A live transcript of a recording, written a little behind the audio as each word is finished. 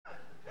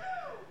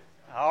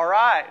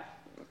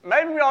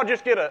y'all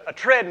just get a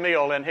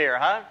treadmill in here,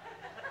 huh?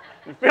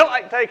 You feel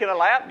like taking a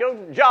lap? Go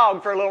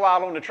jog for a little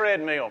while on the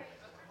treadmill.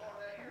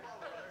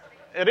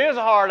 It is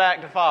a hard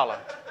act to follow.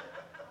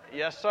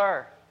 Yes,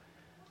 sir.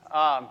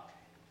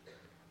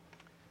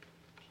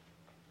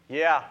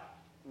 Yeah.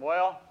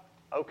 Well,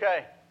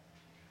 okay.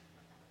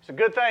 It's a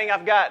good thing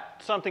I've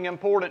got something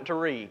important to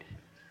read.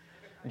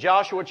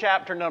 Joshua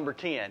chapter number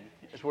 10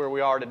 is where we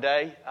are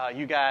today.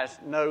 You guys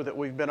know that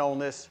we've been on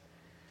this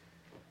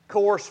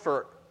course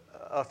for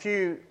a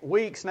few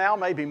weeks now,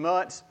 maybe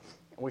months.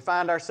 We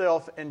find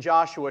ourselves in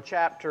Joshua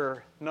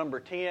chapter number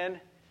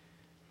 10.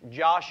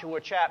 Joshua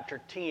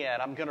chapter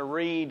 10. I'm going to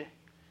read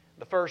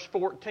the first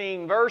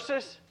 14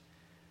 verses,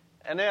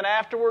 and then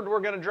afterward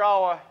we're going to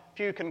draw a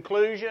few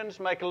conclusions,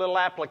 make a little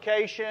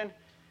application,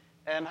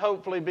 and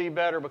hopefully be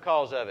better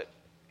because of it.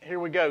 Here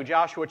we go,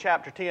 Joshua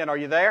chapter 10. Are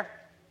you there?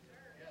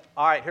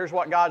 All right, here's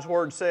what God's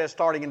Word says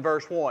starting in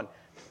verse 1.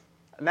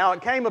 Now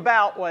it came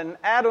about when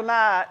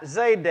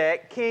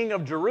Adonizedek, king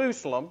of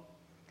Jerusalem,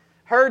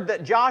 heard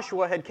that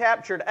Joshua had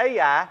captured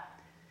Ai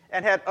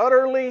and had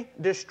utterly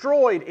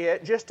destroyed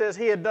it, just as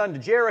he had done to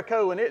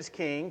Jericho and its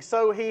king,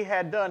 so he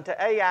had done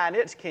to Ai and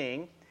its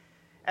king,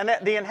 and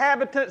that the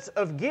inhabitants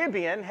of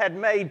Gibeon had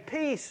made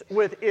peace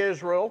with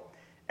Israel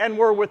and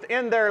were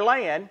within their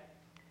land,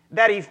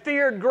 that he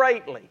feared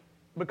greatly,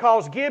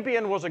 because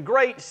Gibeon was a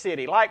great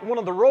city, like one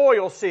of the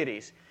royal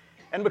cities,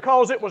 and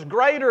because it was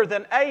greater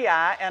than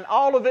Ai, and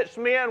all of its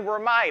men were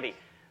mighty.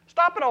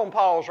 Stop it on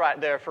pause right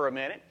there for a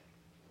minute.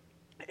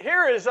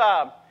 Here is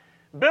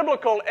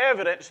biblical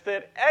evidence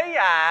that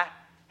Ai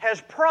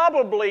has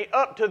probably,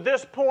 up to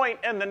this point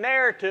in the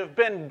narrative,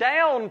 been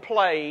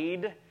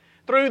downplayed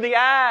through the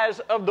eyes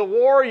of the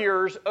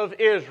warriors of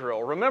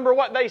Israel. Remember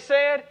what they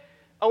said?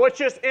 Oh, it's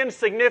just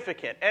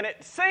insignificant. And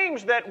it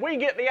seems that we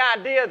get the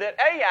idea that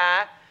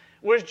Ai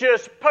was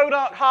just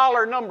podunk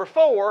holler number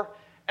 4,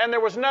 and there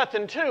was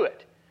nothing to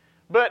it.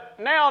 But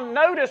now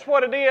notice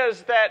what it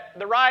is that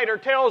the writer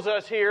tells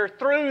us here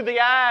through the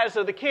eyes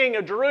of the king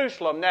of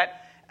Jerusalem, that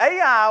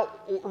Ai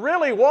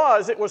really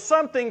was, it was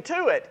something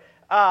to it,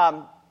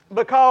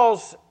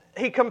 because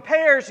he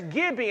compares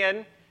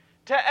Gibeon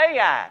to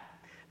Ai.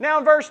 Now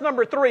in verse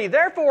number 3,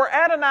 therefore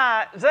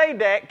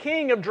Adonizedek,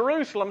 king of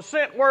Jerusalem,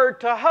 sent word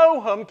to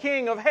Hoham,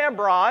 king of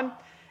Hebron,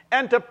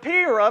 and to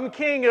Piram,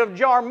 king of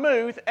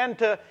Jarmuth, and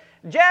to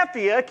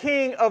Japhia,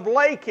 king of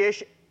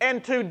Lachish,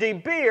 and to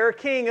Debir,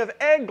 king of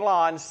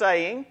Eglon,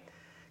 saying,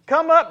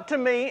 come up to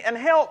me and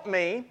help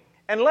me,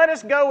 and let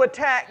us go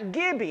attack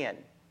Gibeon,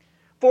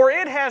 for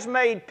it has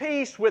made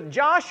peace with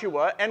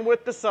Joshua and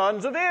with the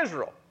sons of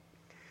Israel.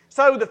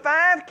 So the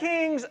 5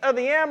 kings of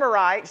the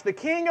Amorites, the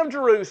king of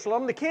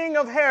Jerusalem, the king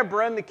of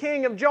Hebron, the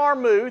king of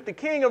Jarmuth, the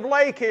king of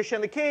Lachish,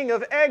 and the king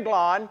of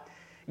Eglon,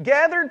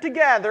 gathered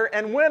together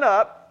and went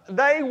up,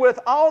 they with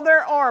all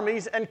their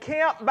armies, and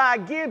camped by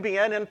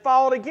Gibeon and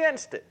fought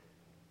against it.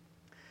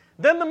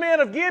 Then the men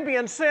of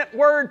Gibeon sent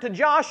word to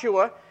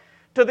Joshua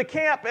to the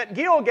camp at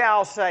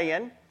Gilgal,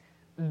 saying,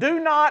 do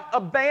not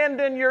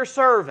abandon your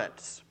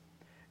servants.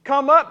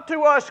 Come up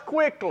to us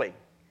quickly,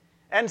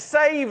 and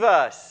save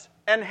us,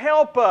 and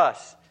help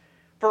us.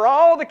 For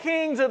all the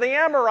kings of the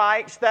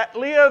Amorites that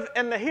live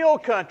in the hill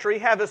country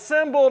have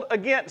assembled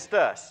against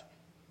us.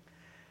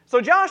 So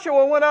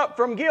Joshua went up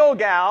from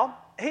Gilgal,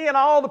 he and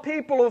all the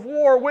people of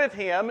war with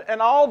him,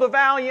 and all the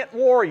valiant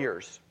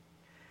warriors.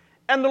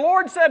 And the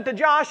Lord said to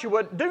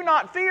Joshua, do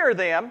not fear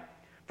them,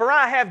 for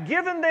I have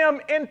given them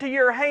into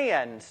your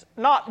hands.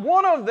 Not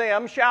one of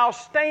them shall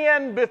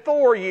stand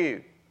before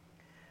you.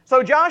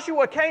 So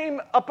Joshua came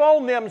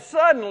upon them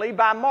suddenly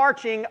by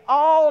marching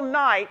all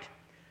night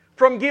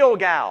from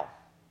Gilgal.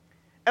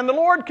 And the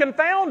Lord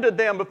confounded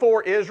them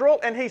before Israel,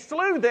 and he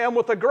slew them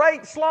with a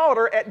great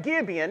slaughter at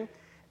Gibeon,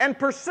 and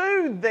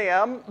pursued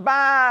them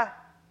by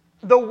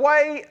the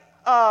way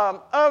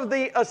of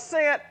the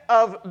ascent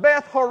of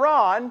Beth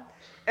Horon,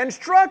 and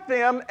struck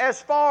them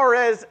as far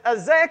as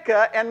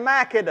Azekah and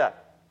Makkedah.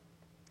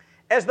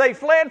 As they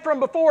fled from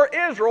before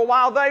Israel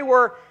while they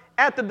were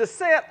at the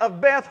descent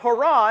of Beth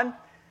Horon,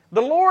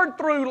 the Lord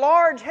threw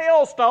large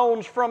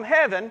hailstones from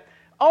heaven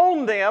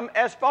on them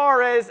as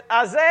far as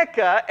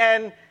Azekah,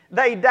 and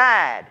they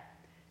died.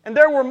 And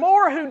there were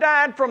more who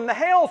died from the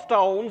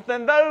hailstones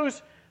than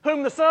those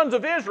whom the sons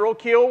of Israel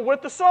killed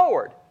with the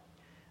sword.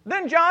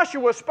 Then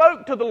Joshua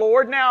spoke to the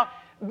Lord. Now,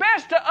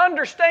 best to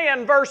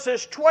understand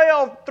verses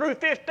 12 through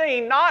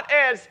 15 not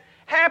as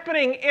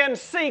happening in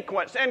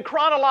sequence and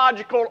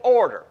chronological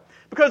order.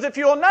 Because if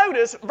you'll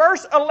notice,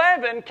 verse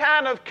 11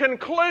 kind of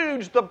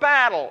concludes the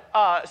battle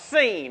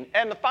scene,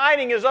 and the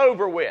fighting is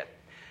over with.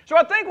 So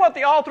I think what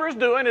the author is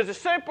doing is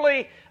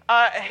simply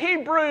a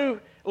Hebrew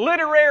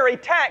literary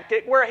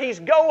tactic where he's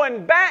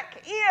going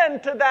back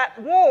into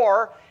that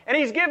war, and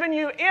he's giving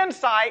you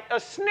insight, a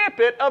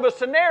snippet of a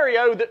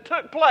scenario that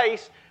took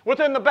place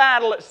within the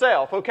battle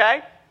itself,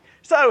 okay?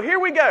 So here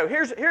we go.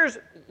 Here's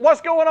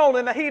what's going on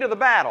in the heat of the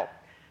battle.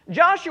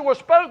 Joshua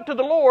spoke to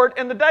the Lord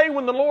in the day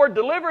when the Lord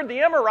delivered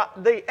the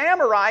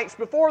Amorites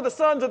before the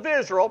sons of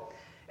Israel,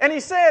 and he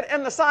said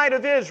in the sight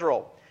of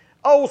Israel,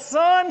 O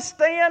sun,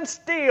 stand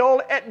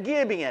still at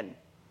Gibeon,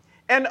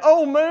 and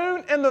O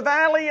moon in the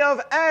valley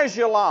of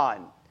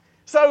Ajalon.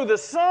 So the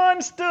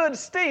sun stood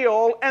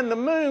still and the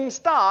moon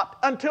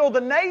stopped until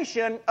the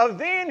nation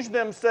avenged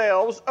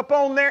themselves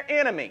upon their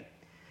enemy.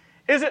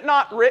 Is it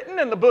not written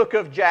in the book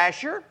of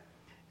Jasher?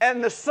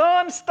 And the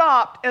sun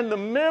stopped in the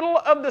middle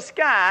of the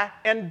sky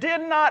and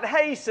did not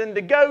hasten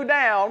to go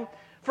down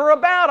for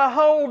about a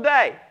whole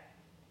day.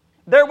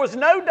 There was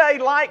no day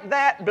like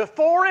that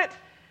before it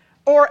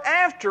or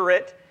after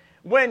it,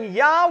 when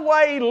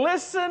Yahweh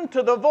listened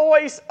to the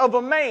voice of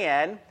a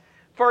man,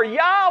 for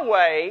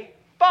Yahweh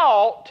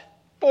fought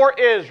for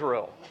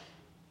Israel.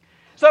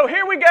 So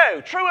here we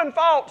go. True and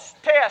false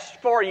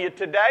test for you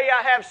today.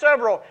 I have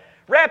several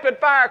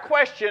rapid-fire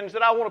questions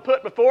that I want to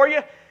put before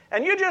you,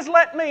 and you just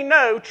let me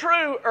know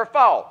true or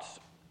false.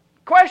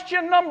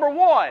 Question number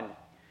 1.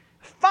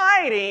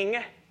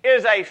 Fighting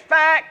is a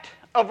fact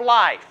of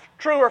life.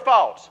 True or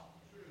false?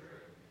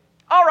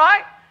 All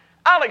right.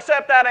 I'll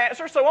accept that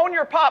answer. So on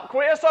your pop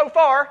quiz so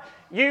far,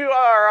 you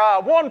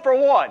are 1 for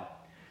 1.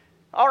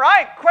 All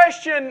right,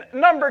 question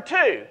number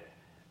 2.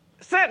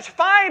 Since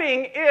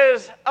fighting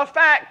is a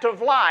fact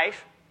of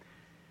life,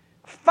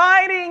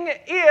 fighting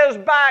is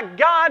by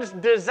God's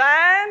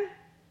design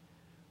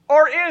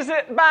or is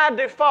it by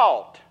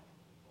default?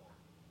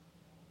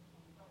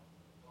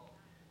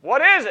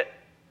 What is it?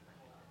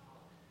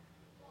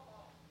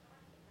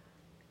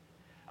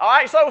 All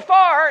right, so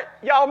far,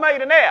 y'all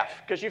made an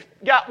F because you've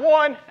got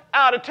 1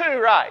 out of 2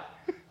 right.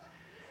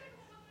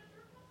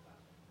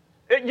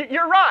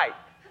 You're right.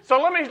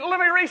 So let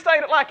me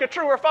restate it like a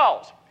true or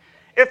false.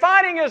 If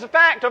fighting is a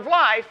fact of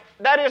life,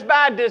 that is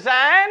by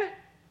design.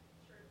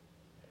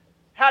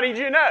 How did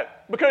you know?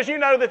 Because you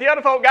know that the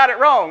other folk got it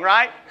wrong,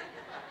 right?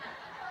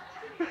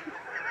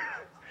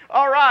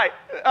 All right.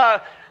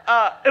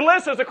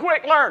 Alyssa's a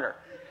quick learner.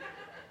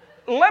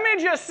 Let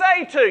me just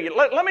say to you,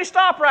 let me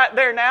stop right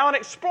there now and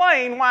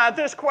explain why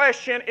this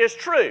question is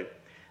true.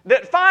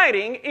 That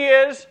fighting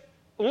is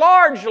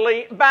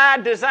largely by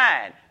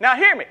design. Now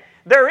hear me.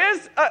 There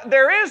is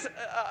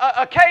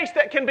a case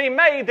that can be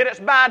made that it's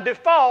by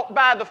default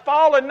by the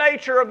fallen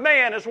nature of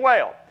man as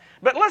well.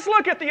 But let's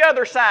look at the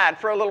other side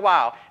for a little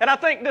while, and I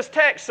think this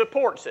text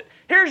supports it.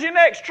 Here's your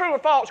next true or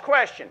false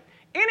question.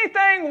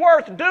 Anything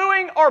worth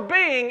doing or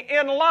being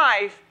in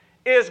life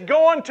is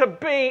going to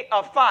be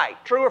a fight.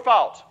 True or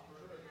false?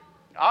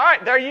 All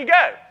right, there you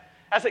go.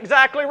 That's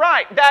exactly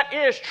right. That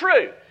is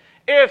true.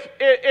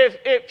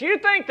 If you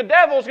think the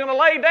devil's going to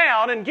lay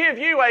down and give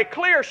you a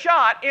clear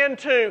shot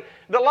into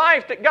the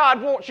life that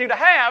God wants you to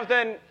have,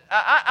 then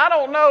I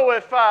don't know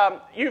if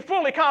you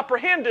fully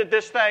comprehended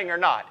this thing or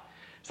not.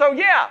 So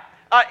yeah,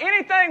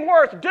 anything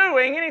worth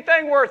doing,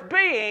 anything worth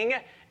being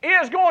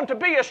is going to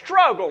be a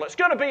struggle. It's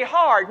going to be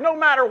hard no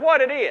matter what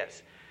it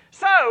is.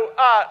 So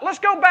let's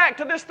go back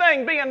to this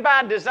thing being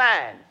by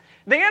design.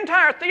 The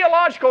entire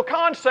theological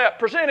concept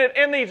presented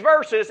in these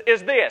verses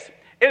is this,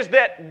 is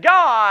that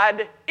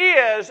God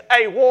is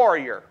a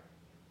warrior.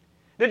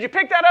 Did you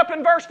pick that up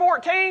in verse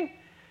 14?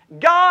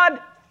 God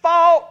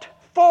fought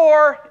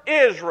for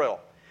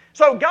Israel.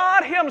 So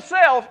God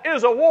himself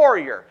is a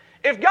warrior.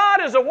 If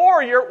God is a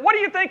warrior, what do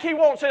you think he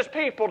wants his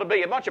people to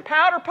be? A bunch of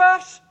powder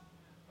puffs?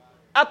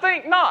 I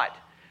think not.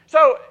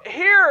 So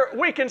here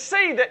we can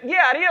see that,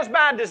 yeah, it is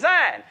by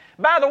design.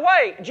 By the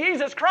way,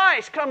 Jesus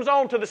Christ comes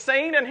onto the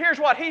scene, and here's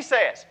what he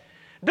says.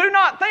 Do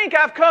not think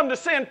I've come to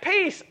send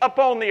peace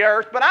upon the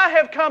earth, but I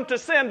have come to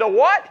send a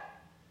what?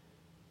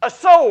 A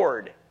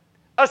sword.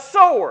 A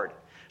sword.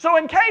 So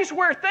in case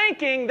we're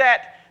thinking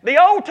that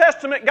the Old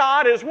Testament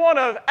God is one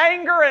of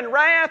anger and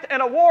wrath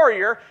and a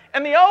warrior,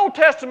 and the Old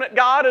Testament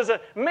God is a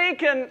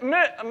meek and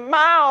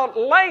mild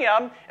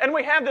lamb, and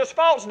we have this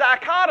false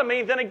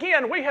dichotomy, then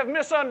again, we have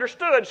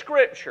misunderstood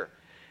Scripture.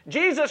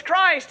 Jesus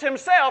Christ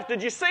himself,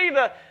 did you see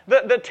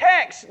the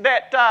text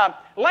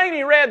that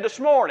Laney read this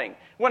morning?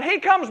 When he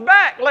comes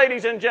back,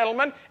 ladies and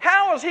gentlemen,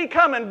 how is he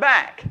coming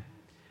back?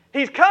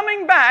 He's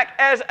coming back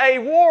as a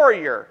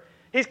warrior.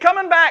 He's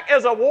coming back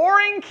as a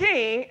warring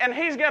king, and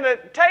he's going to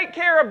take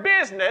care of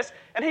business,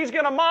 and he's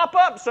going to mop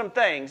up some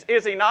things,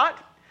 is he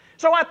not?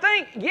 So I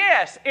think,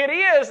 yes, it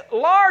is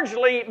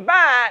largely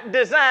by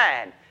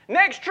design.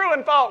 Next true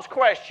and false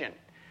question.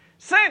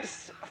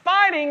 Since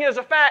fighting is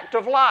a fact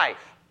of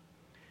life,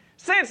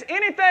 since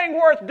anything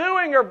worth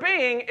doing or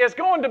being is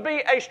going to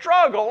be a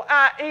struggle,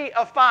 i.e.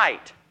 a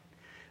fight,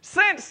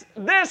 since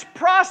this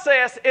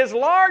process is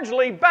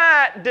largely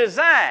by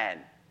design,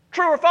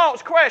 true or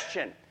false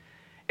question,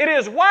 it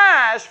is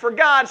wise for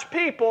God's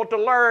people to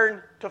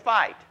learn to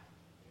fight.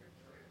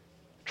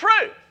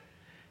 True.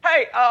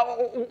 Hey,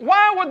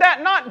 why would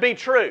that not be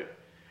true?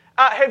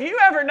 Have you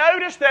ever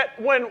noticed that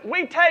when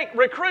we take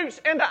recruits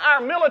into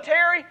our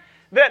military,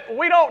 that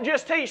we don't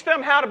just teach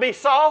them how to be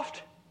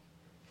soft?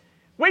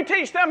 We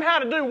teach them how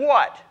to do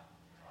what?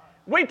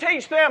 We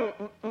teach them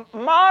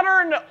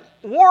modern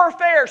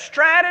warfare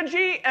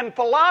strategy and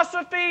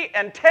philosophy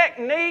and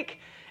technique.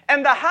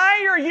 And the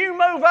higher you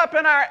move up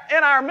in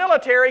our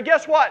military,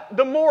 guess what?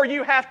 The more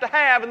you have to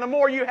have and the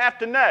more you have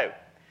to know.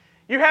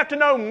 You have to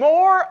know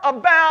more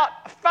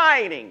about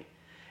fighting.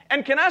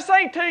 And can I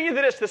say to you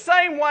that it's the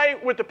same way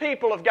with the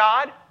people of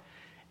God?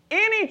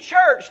 Any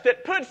church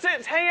that puts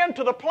its hand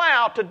to the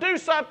plow to do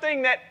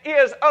something that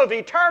is of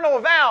eternal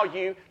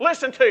value,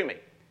 listen to me,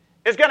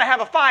 is going to have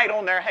a fight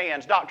on their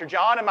hands, Dr.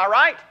 John, am I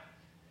right?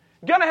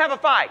 Going to have a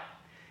fight.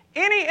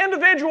 Any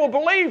individual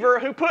believer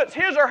who puts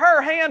his or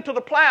her hand to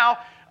the plow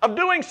of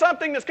doing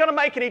something that's going to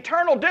make an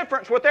eternal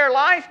difference with their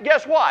life,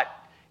 guess what?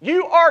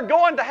 You are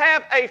going to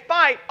have a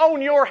fight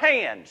on your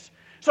hands.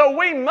 So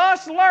we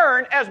must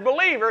learn as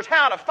believers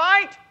how to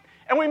fight,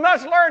 and we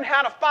must learn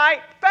how to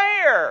fight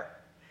fair.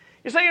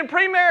 You see, in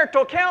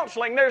premarital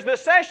counseling, there's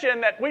this session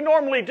that we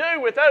normally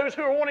do with those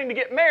who are wanting to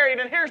get married,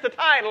 and here's the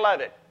title of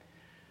it.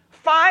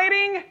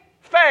 Fighting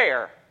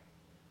Fair.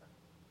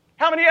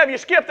 How many of you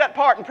skipped that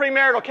part in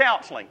premarital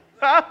counseling?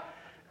 Huh?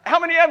 How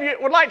many of you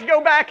would like to go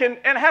back and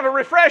have a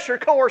refresher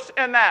course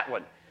in that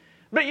one?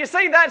 But you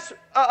see, that's,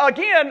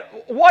 again,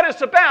 what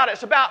it's about.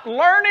 It's about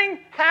learning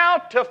how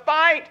to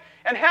fight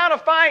and how to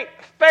fight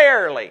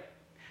fairly.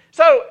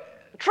 So,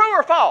 true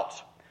or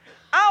false?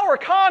 Our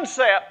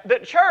concept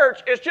that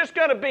church is just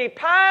going to be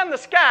pie in the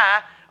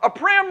sky, a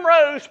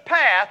primrose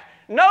path,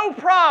 no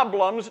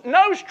problems,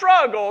 no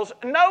struggles,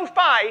 no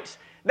fights,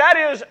 that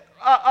is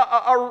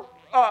a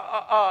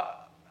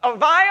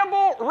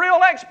viable,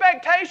 real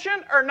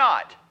expectation or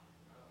not?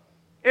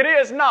 It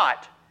is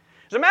not.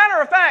 As a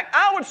matter of fact,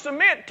 I would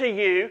submit to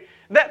you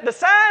that the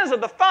size of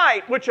the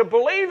fight which a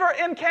believer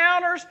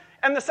encounters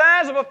and the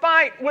size of a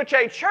fight which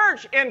a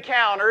church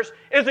encounters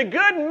is a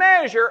good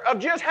measure of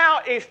just how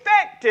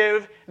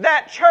effective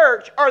that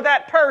church or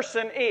that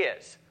person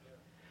is.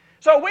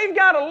 So we've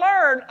got to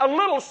learn a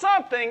little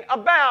something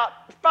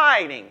about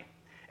fighting.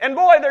 And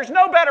boy, there's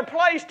no better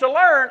place to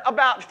learn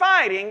about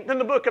fighting than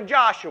the book of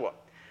Joshua.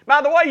 By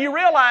the way, you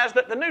realize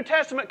that the New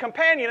Testament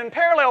companion and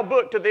parallel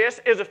book to this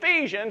is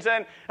Ephesians,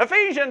 and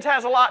Ephesians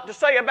has a lot to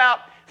say about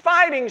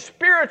fighting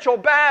spiritual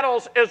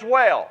battles as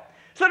well.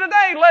 So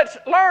today, let's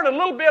learn a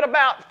little bit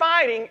about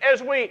fighting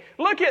as we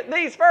look at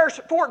these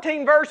first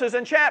 14 verses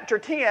in chapter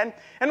 10,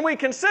 and we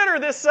consider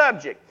this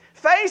subject,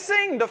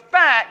 facing the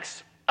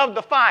facts of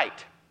the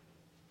fight.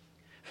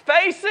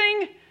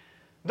 Facing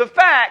the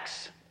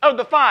facts of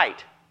the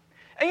fight.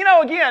 And you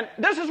know, again,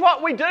 this is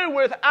what we do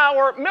with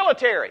our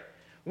military.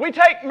 We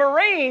take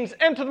Marines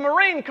into the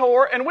Marine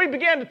Corps and we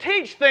begin to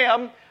teach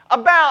them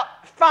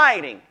about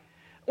fighting.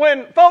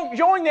 When folk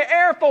join the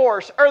Air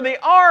Force or the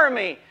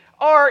Army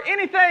or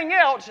anything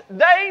else,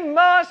 they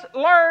must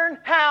learn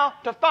how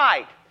to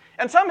fight.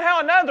 And somehow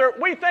or another,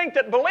 we think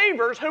that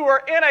believers who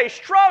are in a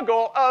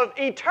struggle of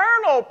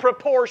eternal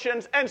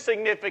proportions and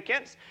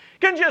significance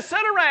can just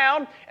sit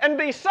around and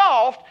be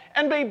soft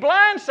and be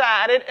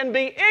blindsided and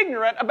be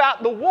ignorant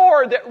about the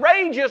war that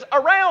rages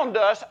around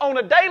us on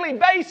a daily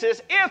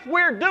basis if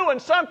we're doing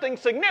something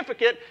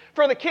significant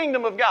for the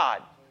kingdom of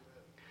God.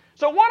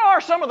 So what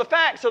are some of the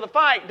facts of the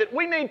fight that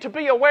we need to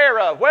be aware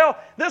of? Well,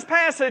 this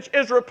passage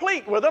is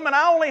replete with them, and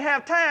I only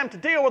have time to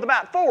deal with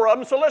about 4 of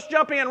them, so let's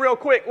jump in real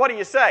quick. What do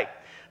you say?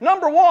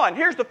 Number 1,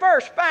 here's the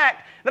first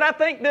fact that I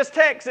think this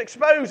text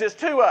exposes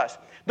to us.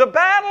 The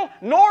battle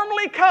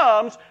normally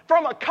comes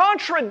from a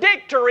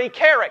contradictory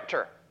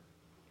character.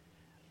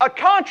 A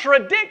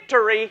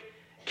contradictory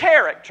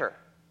character.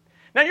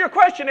 Now your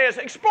question is,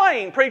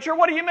 explain, preacher,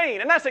 what do you mean?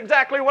 And that's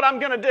exactly what I'm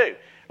going to do.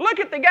 Look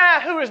at the guy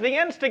who is the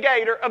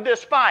instigator of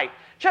this fight.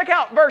 Check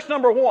out verse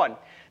number 1.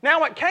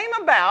 Now it came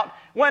about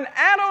when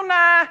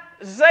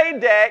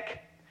Adoni-Zedek,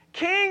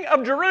 king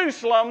of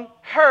Jerusalem,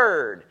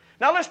 heard.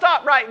 Now let's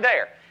stop right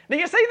there. Do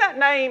you see that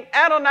name,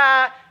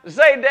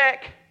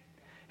 Adoni-Zedek?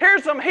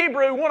 Here's some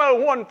Hebrew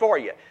 101 for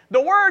you.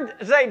 The word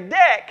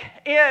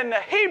Zedek in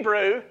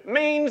Hebrew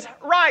means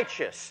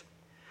righteous.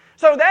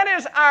 So that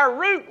is our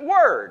root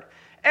word.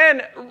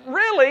 And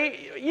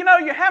really, you know,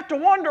 you have to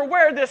wonder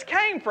where this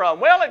came from.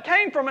 Well, it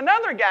came from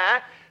another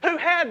guy who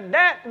had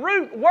that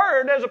root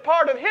word as a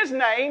part of his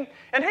name,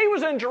 and he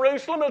was in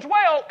Jerusalem as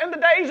well in the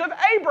days of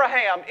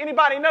Abraham.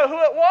 Anybody know who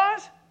it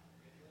was?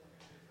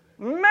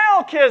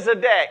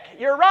 Melchizedek.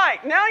 You're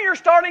right. Now you're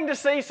starting to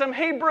see some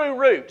Hebrew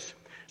roots.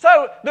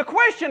 So the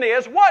question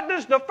is, what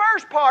does the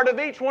first part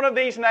of each one of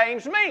these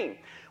names mean?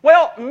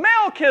 Well,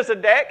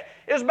 Melchizedek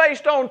is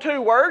based on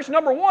 2 words.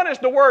 Number 1 is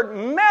the word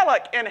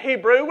melech in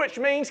Hebrew, which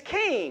means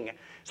king.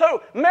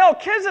 So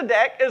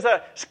Melchizedek is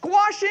a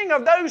squashing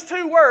of those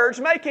 2 words,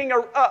 making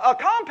a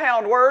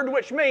compound word,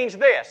 which means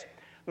this: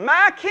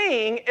 my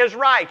king is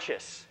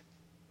righteous.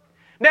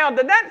 Now,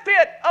 did that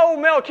fit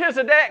old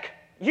Melchizedek?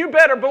 You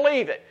better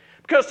believe it.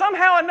 Because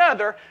somehow or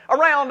another,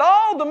 around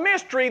all the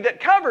mystery that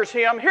covers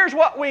him, here's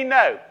what we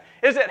know,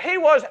 is that he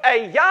was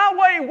a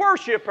Yahweh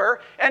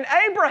worshiper, and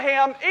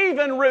Abraham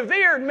even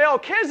revered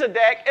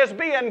Melchizedek as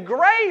being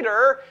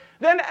greater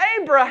than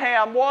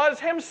Abraham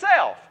was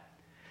himself.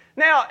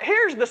 Now,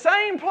 here's the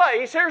same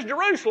place, here's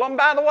Jerusalem.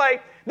 By the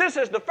way, this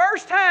is the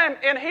first time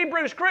in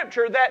Hebrew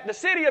Scripture that the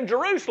city of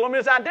Jerusalem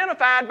is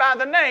identified by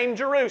the name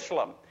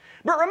Jerusalem.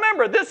 But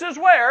remember, this is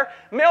where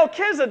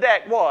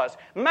Melchizedek was.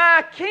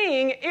 My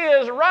king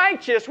is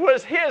righteous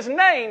was his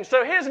name.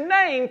 So his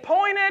name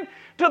pointed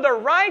to the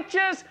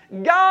righteous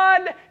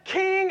God,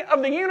 King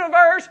of the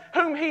universe,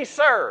 whom he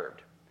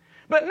served.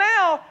 But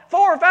now,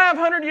 400 or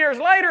 500 years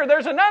later,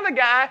 there's another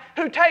guy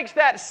who takes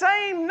that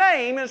same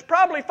name and is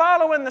probably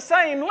following the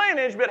same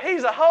lineage, but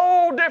he's a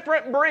whole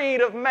different breed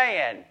of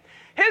man.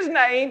 His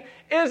name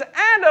is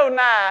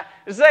Adonai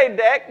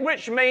Zedek,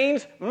 which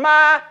means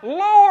my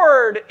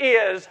Lord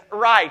is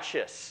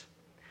righteous.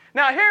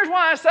 Now here's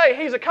why I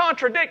say he's a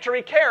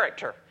contradictory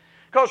character.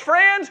 Because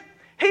friends,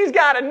 he's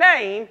got a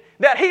name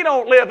that he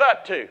don't live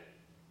up to.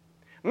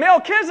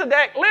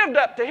 Melchizedek lived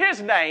up to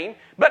his name,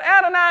 but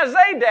Adonai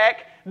Zedek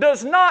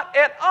does not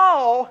at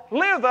all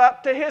live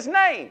up to his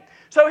name.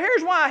 So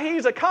here's why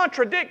he's a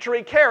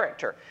contradictory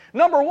character.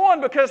 Number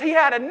one, because he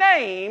had a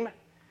name.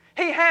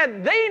 He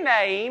had the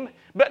name,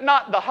 but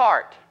not the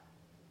heart.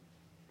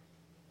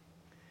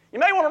 You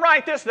may want to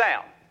write this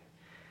down.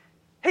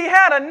 He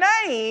had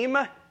a name,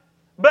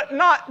 but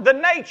not the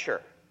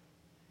nature.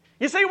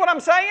 You see what I'm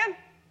saying?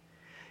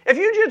 If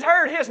you just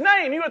heard his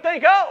name, you would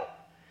think, oh,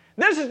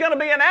 this is going to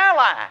be an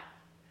ally.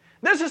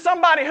 This is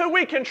somebody who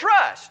we can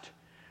trust.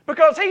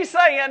 Because he's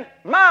saying,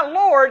 my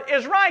Lord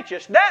is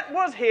righteous. That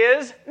was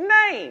his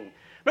name.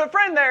 But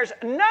friend, there's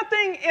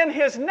nothing in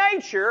his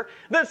nature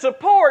that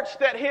supports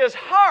that his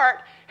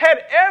heart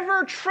had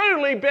ever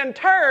truly been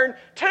turned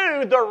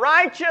to the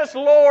righteous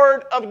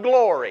Lord of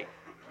glory.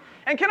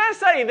 And can I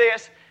say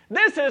this?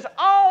 This is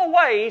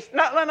always,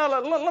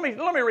 let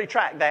me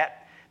retract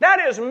that.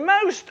 That is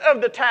most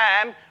of the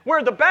time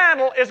where the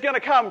battle is going to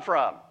come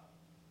from.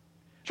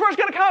 That's where it's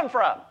going to come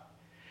from.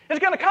 It's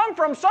going to come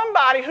from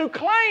somebody who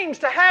claims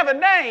to have a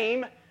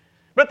name,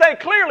 but they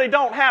clearly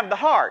don't have the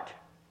heart.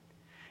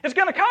 It's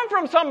going to come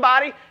from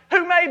somebody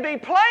who may be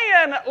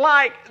playing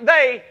like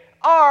they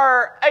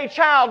are a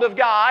child of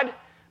God,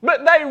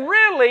 but they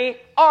really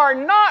are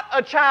not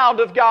a child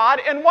of God,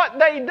 and what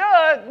they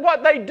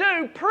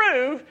do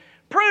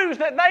proves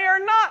that they are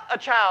not a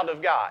child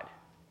of God.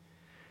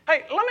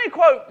 Hey, let me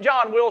quote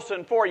John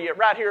Wilson for you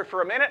right here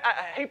for a minute.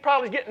 He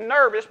probably is getting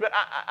nervous, but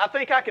I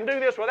think I can do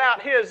this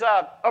without his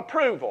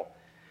approval.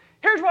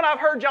 Here's what I've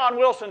heard John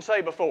Wilson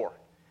say before.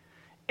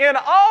 In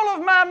all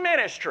of my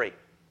ministry,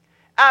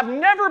 I've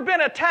never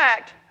been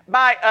attacked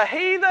by a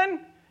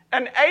heathen,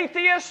 an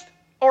atheist,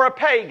 or a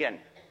pagan.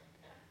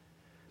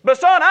 But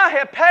son, I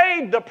have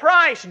paid the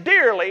price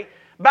dearly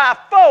by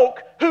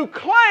folk who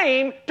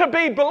claim to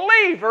be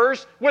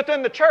believers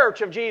within the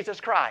church of Jesus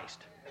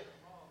Christ.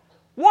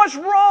 What's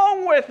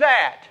wrong with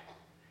that?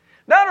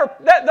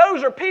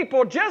 Those are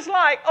people just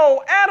like,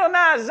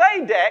 Adonai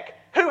Zedek,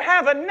 who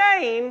have a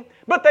name,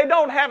 but they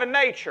don't have a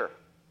nature.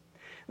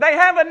 They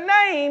have a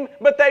name,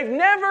 but they've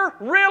never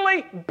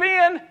really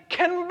been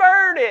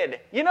converted.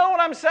 You know what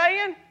I'm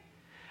saying?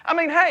 I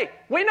mean, hey,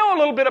 we know a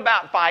little bit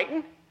about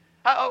fighting.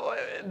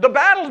 The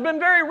battle's been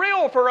very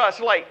real for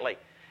us lately.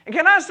 And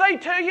can I say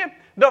to you,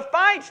 the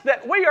fights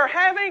that we are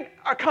having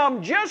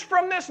come just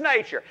from this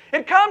nature.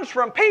 It comes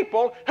from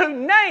people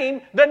who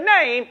name the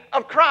name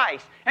of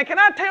Christ. And can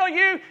I tell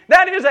you,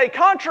 that is a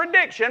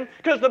contradiction,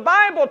 because the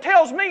Bible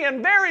tells me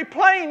in very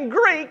plain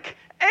Greek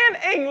and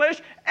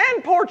English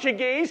and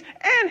Portuguese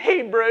and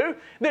Hebrew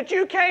that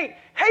you can't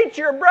hate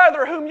your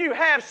brother whom you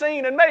have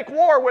seen and make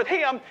war with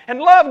him and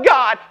love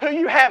God who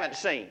you haven't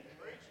seen.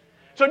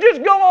 So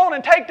just go on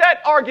and take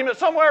that argument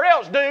somewhere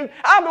else, dude.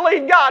 I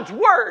believe God's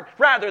Word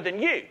rather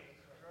than you.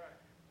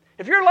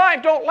 If your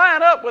life don't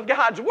line up with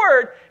God's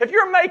Word, if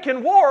you're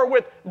making war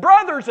with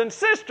brothers and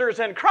sisters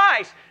in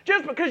Christ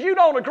just because you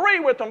don't agree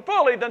with them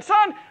fully, then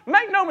son,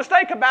 make no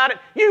mistake about it,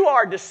 you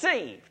are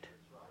deceived.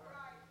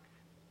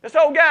 This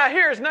old guy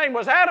here, his name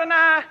was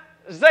Adonai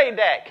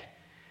Zedek.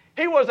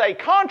 He was a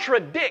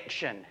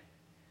contradiction.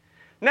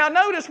 Now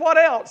notice what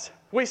else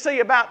we see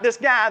about this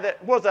guy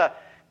that was a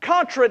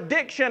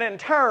contradiction in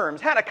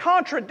terms, he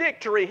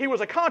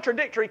was a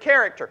contradictory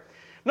character.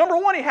 Number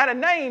one, he had a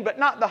name but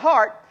not the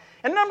heart.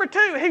 And number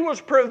two, he was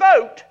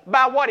provoked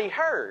by what he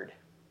heard.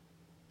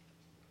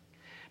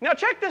 Now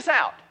check this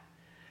out.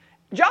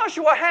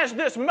 Joshua has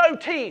this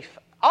motif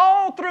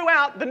all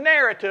throughout the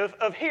narrative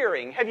of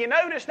hearing. Have you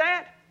noticed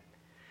that?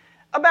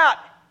 About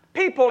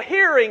people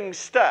hearing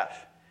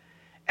stuff.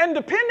 And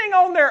depending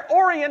on their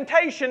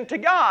orientation to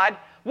God,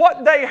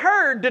 what they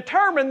heard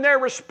determined their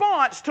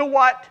response to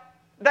what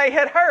they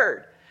had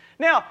heard.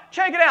 Now,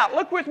 check it out.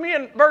 Look with me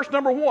in verse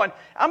number 1.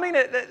 I mean,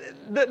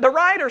 the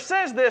writer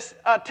says this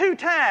 2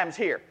 times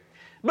here.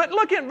 But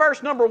look at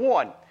verse number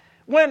 1.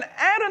 When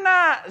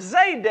Adonai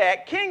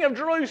Zedek, king of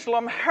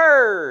Jerusalem,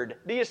 heard.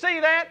 Do you see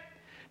that?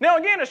 Now,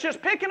 again, it's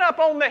just picking up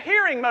on the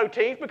hearing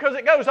motif because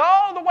it goes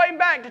all the way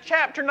back to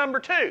chapter number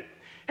 2.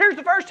 Here's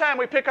the first time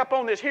we pick up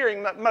on this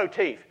hearing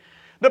motif.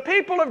 The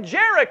people of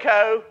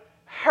Jericho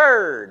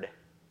heard.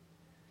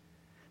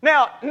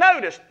 Now,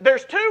 notice,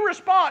 there's 2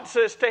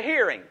 responses to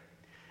hearing.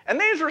 And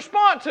these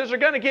responses are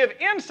going to give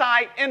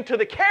insight into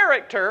the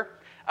character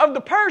of the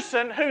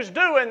person who's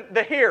doing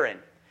the hearing.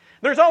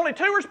 There's only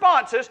 2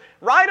 responses.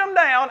 Write them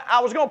down. I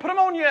was going to put them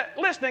on your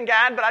listening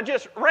guide, but I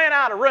just ran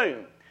out of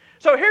room.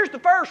 So here's the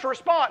first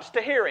response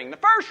to hearing. The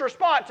first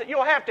response that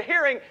you'll have to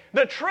hearing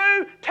the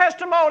true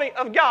testimony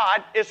of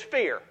God is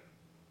fear.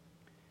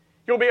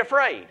 You'll be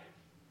afraid.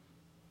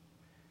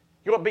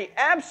 You'll be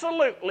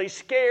absolutely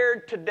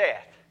scared to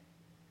death.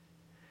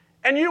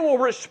 And you will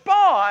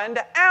respond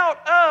out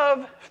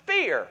of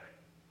fear.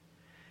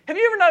 Have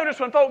you ever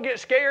noticed when folk get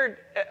scared,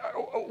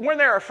 when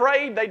they're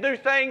afraid, they do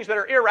things that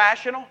are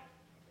irrational?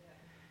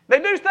 They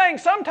do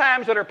things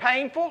sometimes that are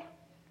painful.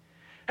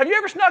 Have you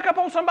ever snuck up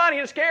on somebody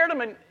and scared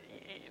them and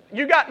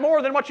you got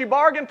more than what you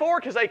bargained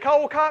for because they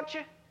cold-cocked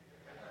you?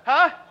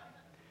 Huh?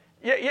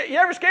 You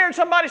ever scared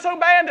somebody so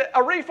bad that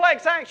a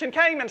reflex action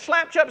came and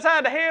slapped you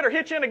upside the head or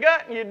hit you in the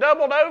gut and you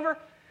doubled over?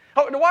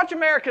 Oh, to watch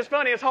America's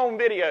Funniest Home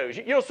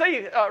Videos, you'll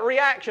see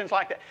reactions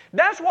like that.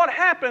 That's what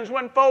happens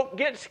when folk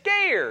get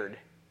scared.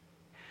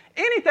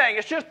 Anything,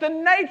 it's just the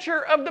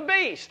nature of the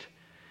beast.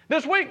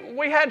 This week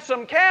we had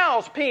some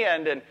cows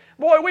penned, and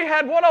boy, we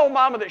had one old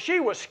mama that she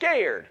was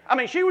scared. I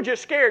mean, she was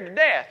just scared to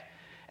death.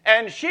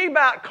 And she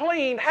about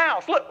cleaned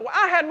house. Look,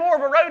 I had more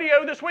of a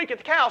rodeo this week at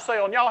the cow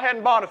sale than y'all had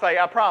in Bonifay,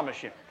 I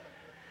promise you.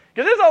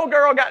 Because this old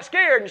girl got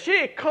scared and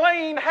she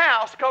cleaned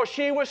house because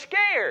she was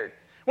scared.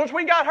 Once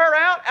we got her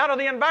out of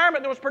the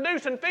environment that was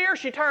producing fear,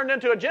 she turned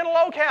into a gentle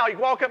old cow. You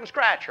can walk up and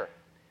scratch her.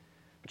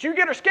 But you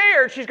get her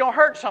scared, she's going to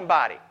hurt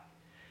somebody.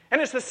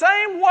 And it's the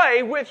same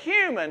way with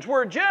humans.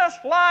 We're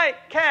just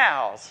like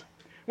cows.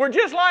 We're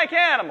just like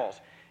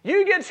animals.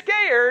 You get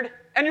scared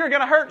and you're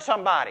going to hurt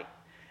somebody.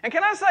 And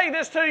can I say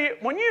this to you?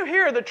 When you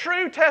hear the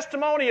true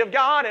testimony of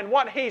God and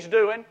what He's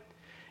doing,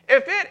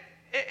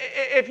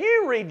 if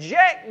you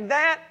reject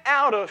that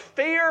out of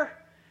fear,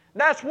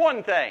 that's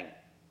one thing.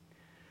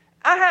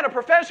 I had a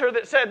professor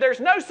that said there's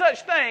no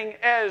such thing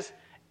as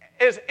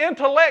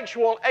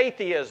intellectual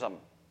atheism.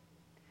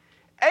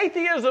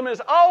 Atheism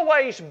is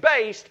always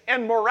based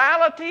in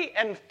morality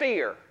and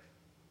fear.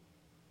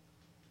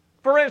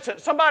 For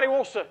instance, somebody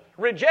wants to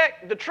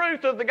reject the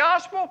truth of the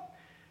gospel,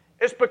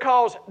 it's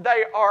because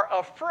they are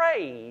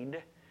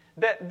afraid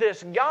that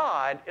this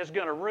God is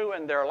going to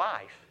ruin their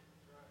life.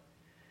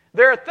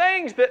 There are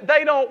things that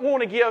they don't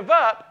want to give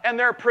up, and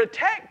they're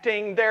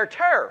protecting their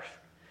turf.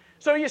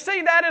 So you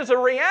see, that is a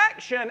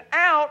reaction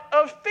out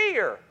of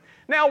fear.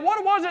 Now,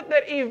 what was it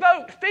that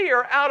evoked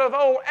fear out of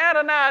old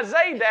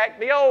Adonai-Zedek,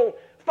 the old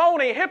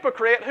phony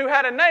hypocrite who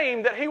had a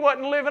name that he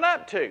wasn't living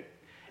up to?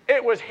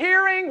 It was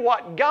hearing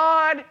what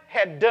God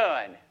had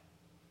done.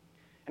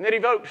 And that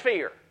evoked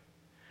fear.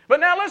 But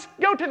now let's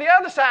go to the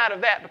other side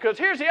of that, because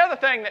here's the other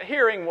thing that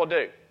hearing will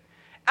do.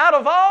 Out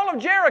of all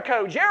of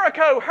Jericho,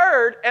 Jericho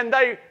heard and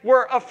they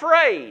were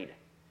afraid.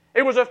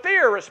 It was a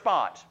fear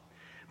response.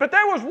 But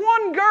there was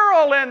one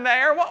girl in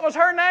there. What was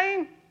her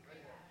name?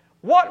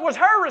 What was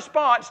her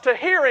response to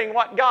hearing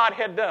what God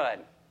had done?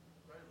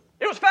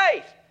 It was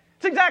faith.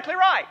 It's exactly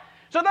right.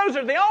 So those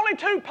are the only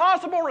 2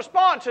 possible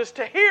responses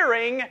to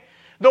hearing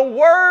the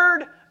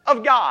Word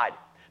of God.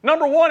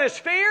 Number 1 is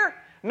fear.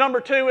 Number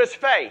 2 is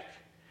faith.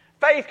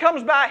 Faith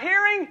comes by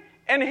hearing,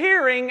 and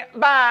hearing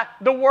by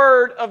the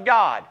Word of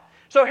God.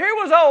 So here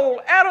was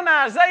old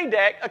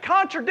Adonai-Zedek, a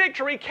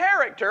contradictory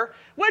character.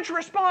 Which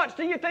response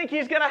do you think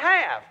he's going to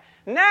have?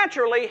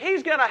 Naturally,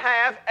 he's going to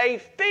have a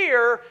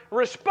fear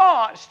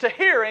response to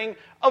hearing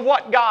of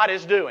what God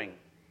is doing.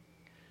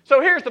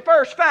 So here's the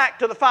first fact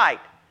to the fight.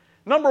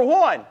 Number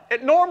 1,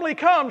 it normally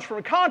comes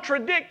from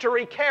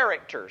contradictory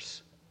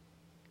characters.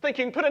 I think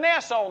you can put an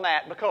S on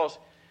that because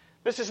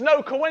this is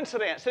no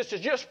coincidence. This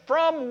is just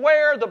from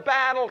where the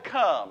battle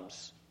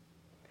comes.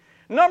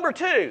 Number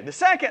 2, the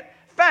second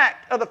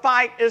fact of the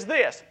fight is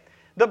this.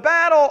 The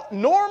battle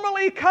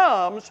normally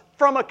comes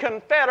from a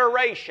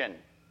confederation.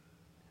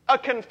 A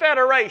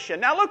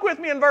confederation. Now look with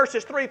me in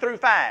verses 3 through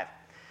 5.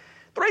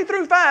 3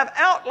 through 5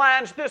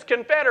 outlines this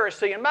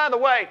confederacy. And by the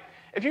way,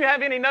 if you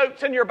have any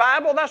notes in your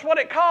Bible, that's what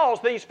it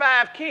calls these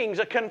 5 kings.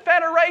 A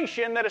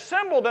confederation that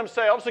assembled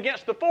themselves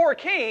against the 4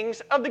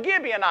 kings of the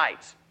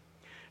Gibeonites.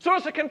 So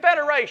it's a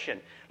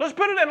confederation. Let's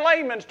put it in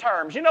layman's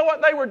terms. You know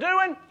what they were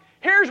doing?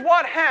 Here's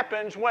what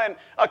happens when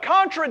a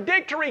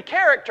contradictory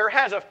character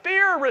has a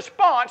fear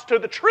response to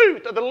the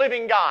truth of the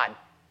living God.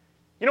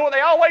 You know what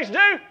they always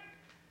do?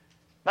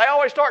 They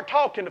always start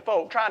talking to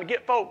folk, trying to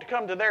get folk to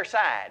come to their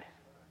side.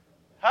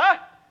 Huh?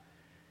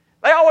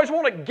 They always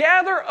want to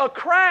gather a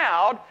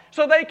crowd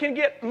so they can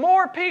get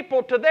more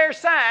people to their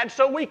side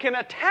so we can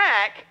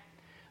attack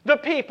the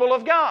people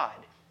of God.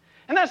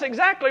 And that's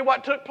exactly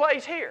what took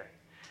place here.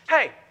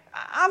 Hey,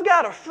 I've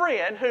got a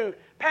friend who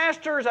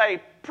pastors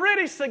a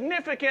pretty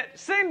significant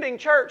sending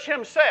church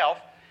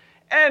himself,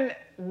 and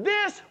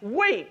this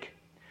week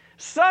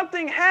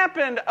something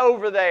happened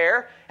over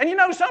there. And you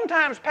know,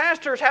 sometimes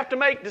pastors have to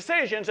make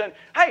decisions, and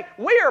hey,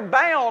 we are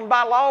bound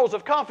by laws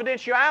of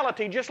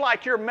confidentiality just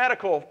like your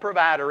medical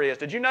provider is.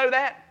 Did you know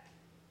that?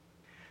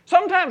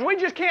 Sometimes we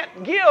just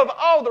can't give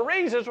all the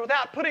reasons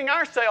without putting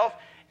ourselves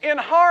in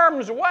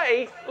harm's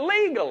way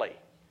legally.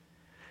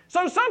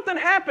 So something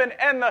happened,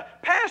 and the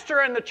pastor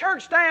and the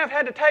church staff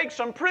had to take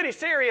some pretty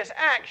serious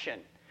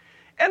action.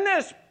 And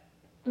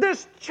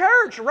this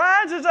church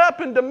rises up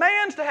and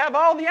demands to have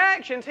all the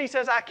actions. He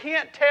says, I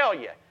can't tell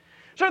you.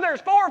 So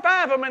there's 4 or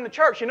 5 of them in the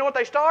church. You know what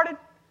they started?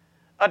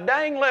 A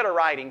dang letter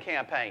writing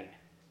campaign.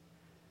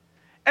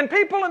 And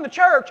people in the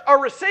church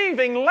are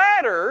receiving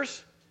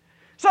letters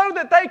so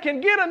that they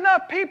can get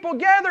enough people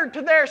gathered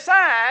to their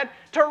side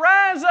to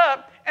rise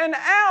up and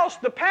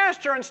oust the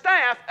pastor and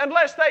staff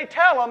unless they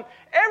tell them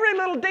every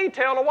little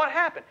detail of what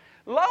happened.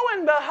 Lo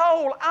and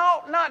behold, I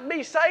ought not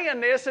be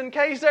saying this in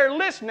case they're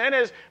listening,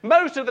 as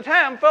most of the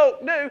time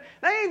folk do.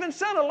 They even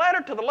sent a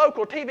letter to the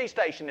local TV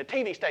station. The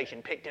TV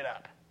station picked it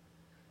up.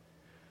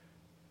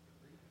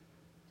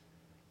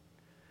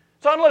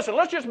 So listen,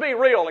 let's just be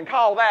real and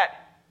call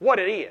that what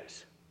it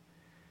is.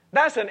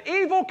 That's an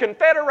evil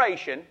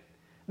confederation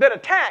that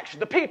attacks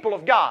the people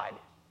of God.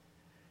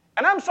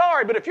 And I'm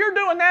sorry, but if you're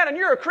doing that and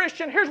you're a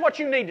Christian, here's what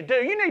you need to do.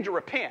 You need to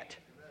repent.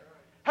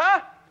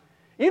 Huh?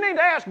 You need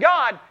to ask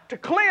God to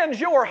cleanse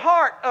your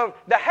heart of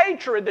the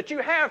hatred that you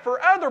have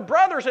for other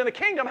brothers in the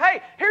kingdom.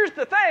 Hey, here's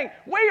the thing.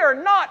 We are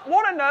not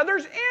one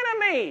another's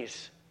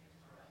enemies.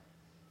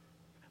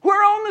 We're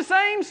on the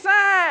same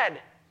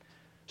side.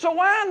 So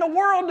why in the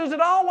world does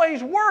it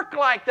always work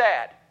like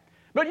that?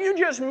 But you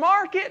just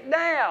mark it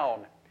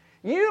down.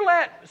 You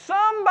let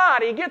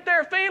somebody get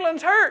their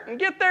feelings hurt and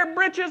get their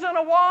britches in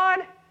a wad,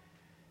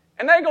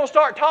 and they're going to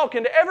start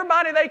talking to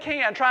everybody they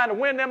can, trying to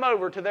win them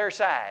over to their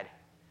side.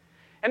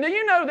 And do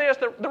you know this?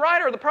 The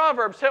writer of the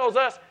Proverbs tells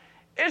us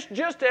it's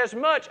just as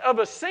much of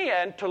a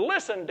sin to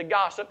listen to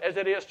gossip as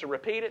it is to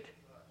repeat it.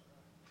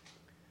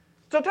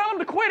 So tell them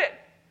to quit it.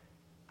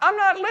 I'm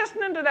not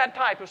listening to that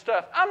type of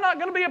stuff. I'm not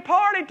going to be a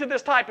party to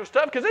this type of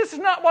stuff because this is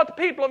not what the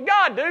people of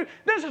God do.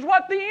 This is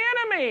what the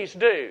enemies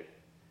do.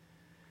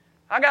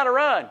 I got to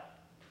run.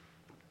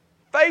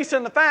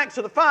 Facing the facts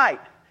of the fight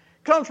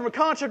comes from a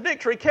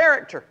contradictory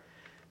character.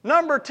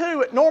 Number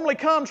 2, it normally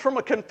comes from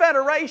a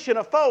confederation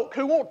of folk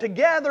who want to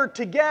gather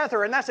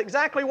together, and that's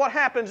exactly what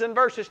happens in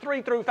verses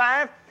 3 through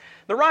 5.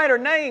 The writer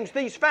names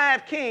these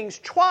 5 kings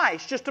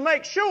twice just to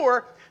make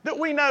sure that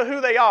we know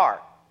who they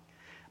are.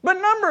 But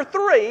number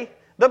 3,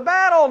 the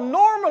battle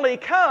normally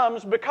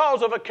comes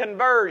because of a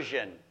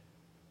conversion.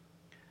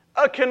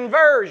 A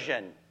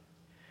conversion.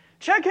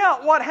 Check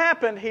out what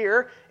happened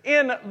here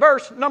in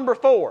verse number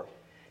 4.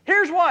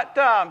 Here's what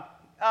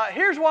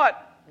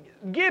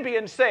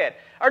Gibeon said.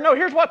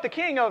 Here's what the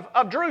king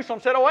of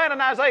Jerusalem said. Oh,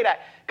 Adonizedek,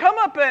 come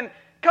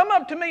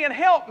up to me and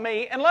help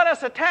me, and let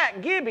us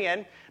attack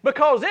Gibeon,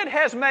 because it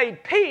has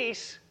made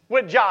peace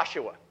with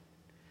Joshua.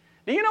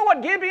 Do you know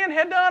what Gibeon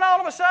had done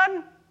all of a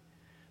sudden?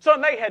 So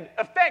they had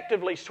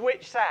effectively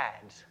switched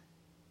sides.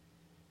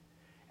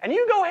 And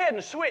you go ahead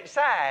and switch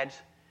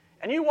sides,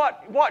 and you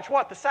watch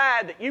what the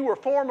side that you were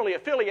formerly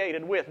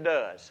affiliated with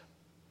does.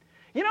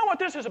 You know what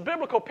this is a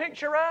biblical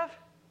picture of?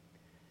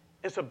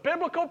 It's a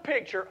biblical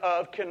picture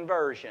of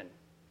conversion.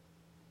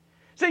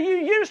 See, you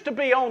used to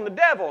be on the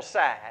devil's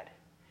side.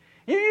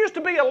 You used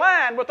to be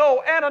aligned with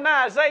old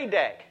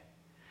Adonizedek.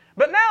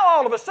 But now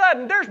all of a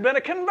sudden there's been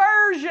a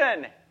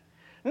conversion.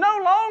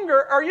 No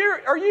longer are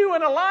you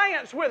in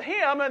alliance with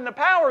him and the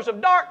powers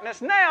of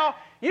darkness. Now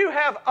you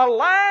have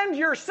aligned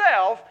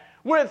yourself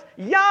with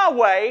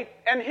Yahweh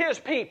and His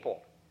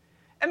people.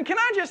 And can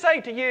I just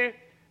say to you,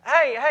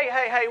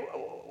 hey,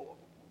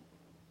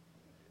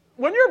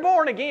 when you're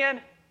born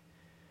again,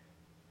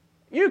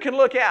 you can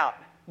look out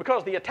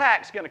because the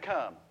attack's going to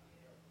come.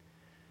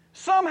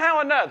 Somehow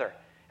or another.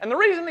 And the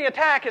reason the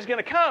attack is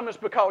going to come is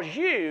because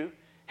you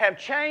have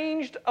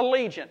changed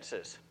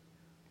allegiances.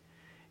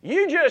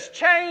 You just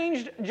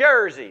changed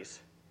jerseys.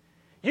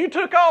 You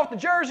took off the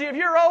jersey of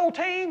your old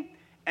team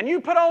and you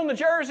put on the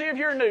jersey of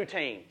your new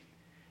team.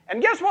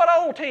 And guess what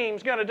old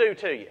team's going to do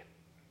to you?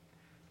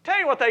 Tell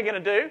you what they're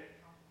going to do.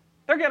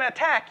 They're going to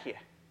attack you.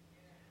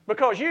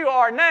 Because you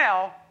are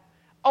now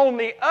on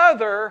the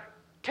other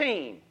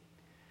team.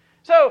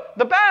 So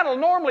the battle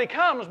normally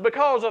comes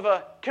because of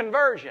a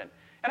conversion.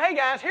 And hey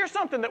guys, here's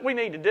something that we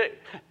need to do.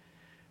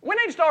 We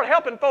need to start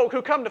helping folk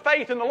who come to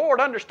faith in the Lord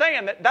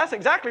understand that that's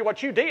exactly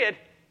what you did.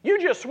 You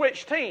just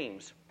switched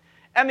teams.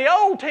 And the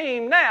old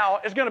team now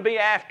is going to be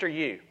after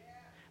you.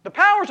 The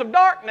powers of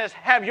darkness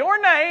have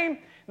your name,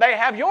 they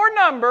have your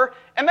number,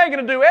 and they're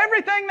going to do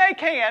everything they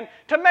can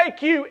to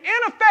make you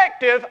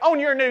ineffective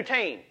on your new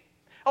team.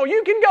 Oh,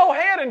 you can go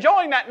ahead and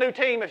join that new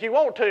team if you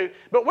want to,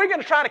 but we're going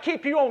to try to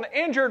keep you on the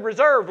injured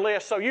reserve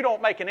list so you don't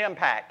make an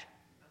impact.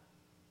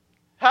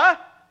 Huh?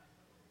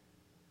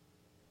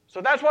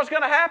 So that's what's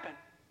going to happen.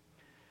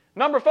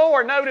 Number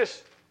 4,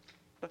 notice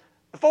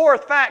the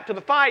fourth fact of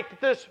the fight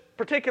that this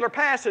particular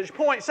passage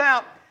points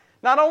out.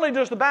 Not only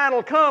does the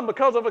battle come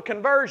because of a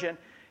conversion.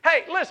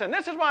 Hey, listen,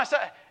 this is why I say,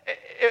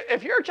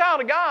 if you're a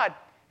child of God,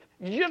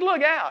 you just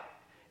look out.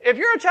 If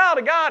you're a child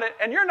of God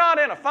and you're not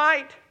in a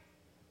fight,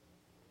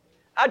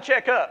 I'd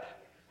check up.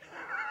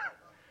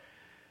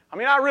 I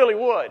mean, I really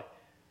would.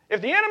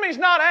 If the enemy's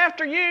not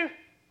after you,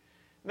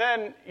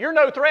 then you're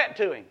no threat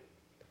to him.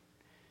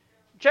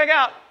 Check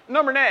out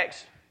number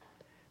next.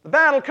 The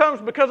battle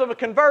comes because of a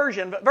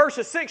conversion, but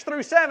verses 6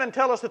 through 7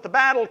 tell us that the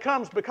battle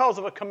comes because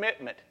of a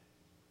commitment.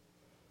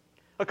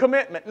 a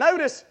commitment.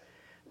 Notice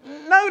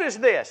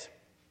this.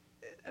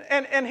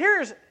 And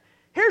here's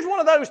one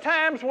of those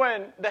times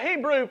when the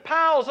Hebrew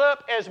piles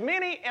up as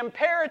many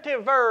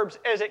imperative verbs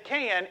as it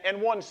can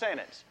in one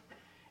sentence.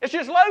 It's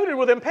just loaded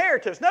with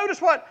imperatives.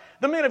 Notice what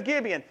the men of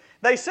Gibeon,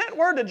 they sent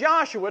word to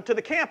Joshua to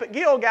the camp at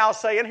Gilgal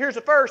saying, here's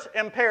the first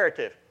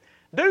imperative.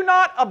 Do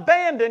not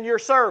abandon your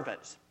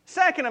servants.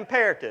 Second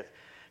imperative,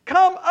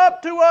 come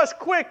up to us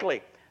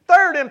quickly.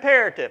 Third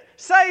imperative,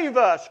 save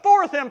us.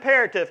 Fourth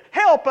imperative,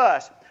 help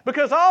us,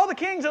 because all the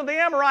kings of the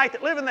Amorite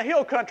that live in the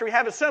hill country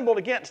have assembled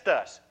against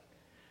us.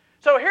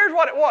 So here's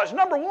what it was.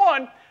 Number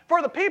one,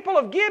 for the people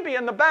of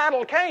Gibeon, the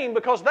battle came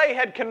because they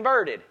had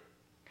converted.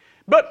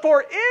 But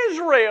for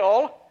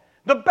Israel,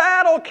 the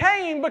battle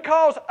came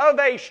because of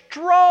a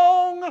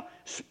strong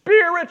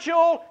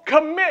spiritual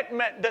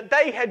commitment that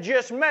they had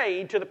just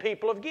made to the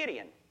people of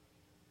Gideon.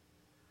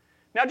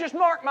 Now just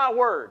mark my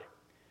word.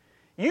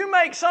 You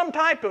make some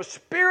type of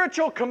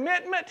spiritual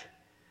commitment,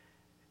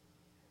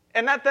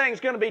 and that thing's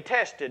going to be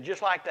tested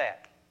just like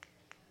that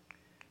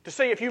to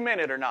see if you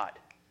meant it or not.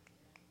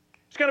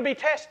 It's going to be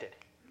tested.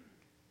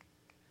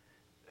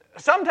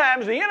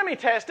 Sometimes the enemy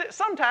tests it,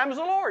 sometimes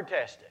the Lord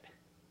tests it.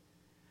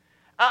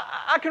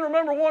 I can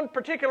remember one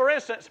particular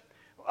instance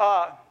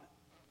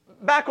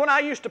back when I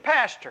used to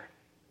pastor.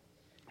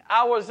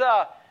 I was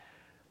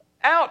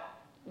out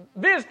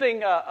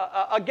visiting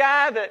a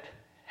guy that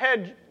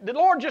the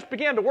Lord just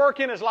began to work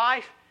in his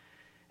life.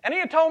 And he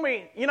had told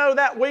me,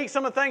 that week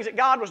some of the things that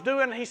God was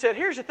doing. And he said,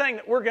 here's the thing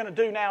that we're going to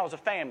do now as a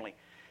family.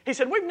 He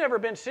said, we've never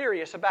been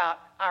serious about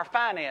our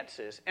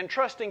finances and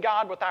trusting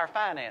God with our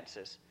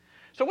finances.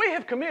 So we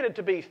have committed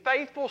to be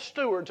faithful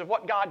stewards of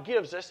what God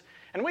gives us.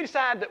 And we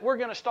decided that we're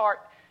going to start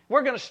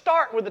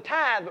with the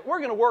tithe, but we're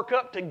going to work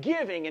up to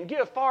giving and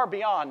give far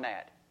beyond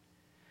that.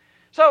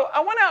 So I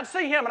went out to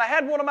see him, and I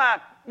had one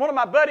of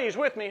my buddies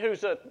with me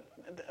who's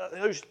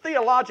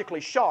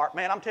theologically sharp.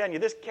 Man, I'm telling you,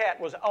 this cat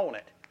was on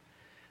it.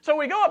 So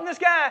we go up, and this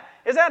guy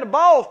is at a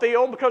ball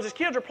field because his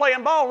kids are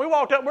playing ball. And we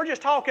walked up, and we're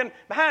just talking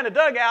behind the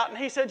dugout, and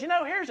he said,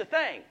 here's the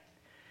thing.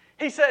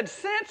 He said,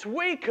 since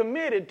we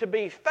committed to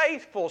be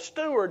faithful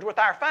stewards with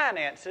our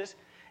finances,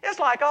 it's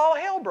like all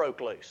hell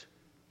broke loose.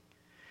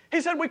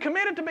 He said, we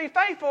committed to be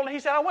faithful, and he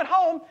said, I went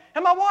home,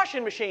 and my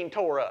washing machine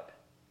tore up.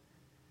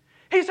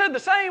 He said, the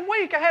same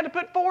week, I had to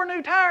put 4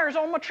 new tires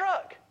on my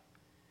truck.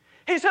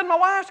 He said, my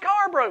wife's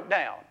car broke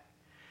down.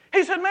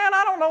 He said, man,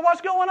 I don't know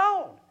what's going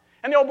on.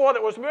 And the old boy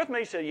that was with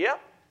me said,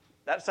 yep,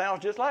 that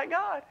sounds just like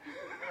God.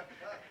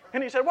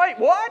 And he said, wait,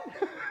 what?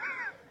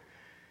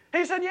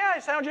 He said, yeah,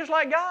 it sounds just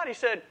like God. He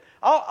said,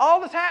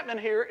 all that's happening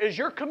here is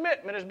your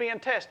commitment is being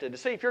tested to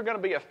see if you're going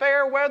to be a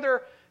fair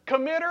weather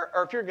committer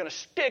or if you're going to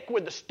stick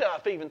with the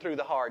stuff even through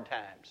the hard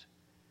times.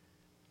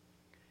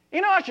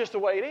 It's just the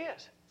way it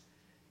is.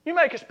 You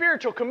make a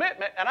spiritual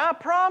commitment, and I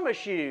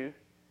promise you,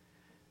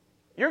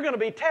 you're going to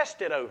be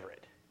tested over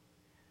it.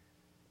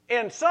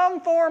 In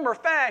some form or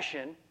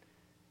fashion,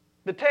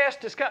 the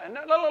test is coming.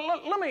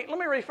 Let me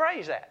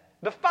rephrase that.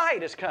 The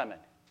fight is coming.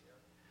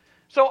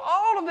 So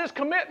all of this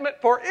commitment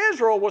for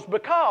Israel was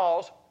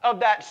because of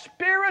that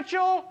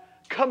spiritual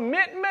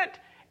commitment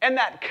and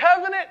that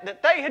covenant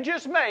that they had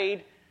just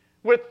made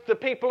with the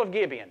people of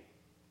Gibeon.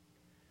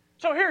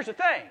 So here's the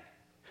thing.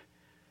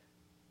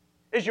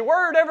 Is your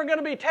word ever going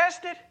to be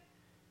tested?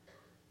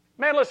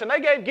 Man, listen, they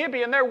gave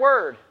Gibeon their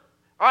word.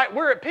 All right,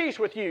 we're at peace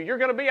with you. You're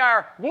going to be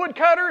our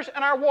woodcutters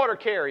and our water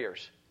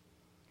carriers.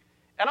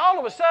 And all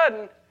of a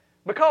sudden,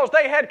 because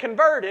they had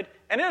converted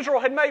and Israel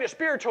had made a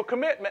spiritual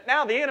commitment,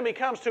 now the enemy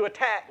comes to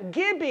attack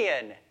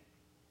Gibeon.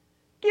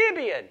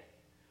 Gibeon.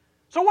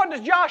 So what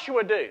does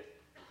Joshua do?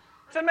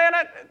 He said, man,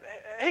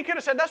 he could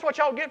have said, that's what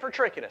y'all get for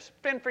tricking us.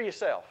 Fend for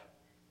yourself.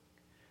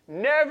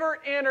 Never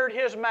entered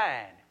his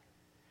mind.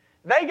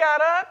 They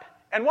got up,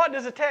 and what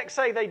does the text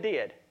say they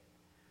did?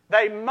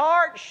 They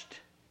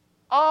marched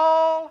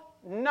all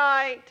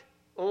night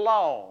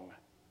long.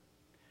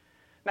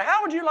 Now,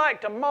 how would you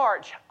like to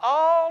march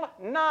all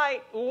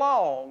night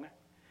long,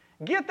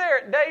 get there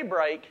at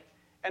daybreak,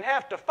 and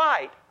have to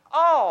fight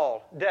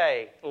all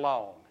day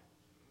long?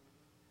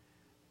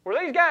 Were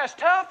these guys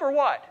tough or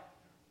what?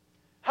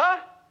 Huh?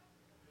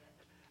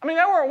 I mean,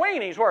 they weren't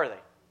weenies, were they?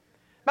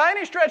 By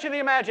any stretch of the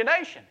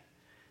imagination.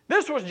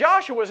 This was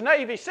Joshua's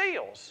Navy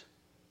SEALs.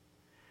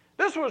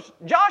 This was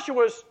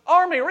Joshua's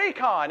Army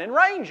Recon and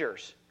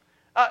Rangers.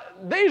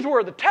 These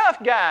were the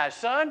tough guys,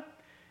 son.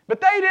 But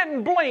they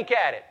didn't blink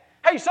at it.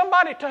 Hey,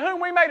 somebody to whom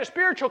we made a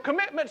spiritual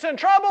commitment's in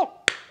trouble,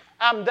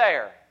 I'm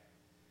there.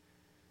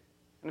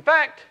 In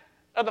fact,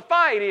 the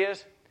fight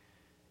is,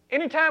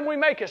 anytime we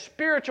make a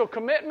spiritual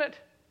commitment,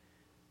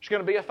 there's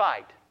going to be a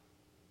fight.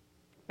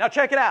 Now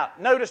check it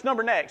out. Notice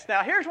number next.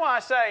 Now here's why I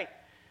say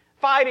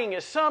fighting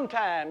is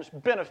sometimes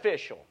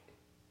beneficial.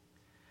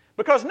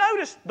 Because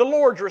notice the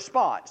Lord's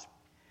response.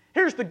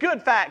 Here's the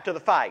good fact of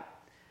the fight.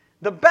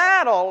 The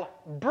battle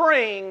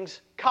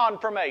brings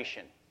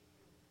confirmation.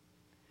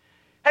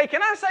 Hey,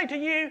 can I say to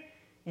you,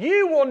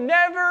 you will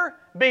never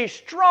be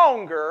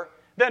stronger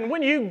than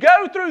when you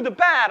go through the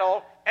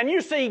battle and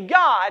you see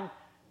God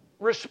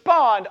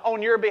respond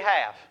on your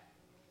behalf.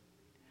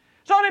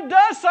 So it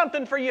does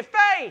something for your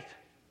faith.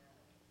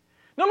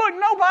 Now look,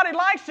 nobody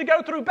likes to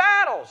go through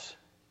battles.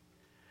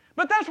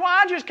 But that's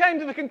why I just came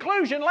to the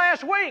conclusion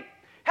last week.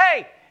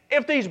 Hey,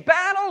 if these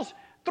battles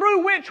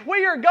through which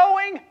we are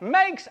going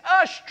makes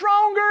us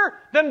stronger,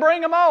 then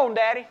bring them on,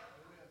 Daddy.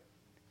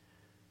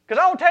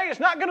 Because I will tell you, it's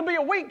not going to be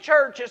a weak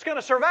church that's going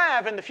to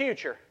survive in the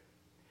future.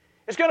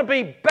 It's going to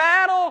be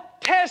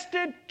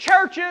battle-tested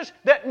churches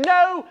that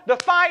know the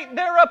fight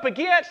they're up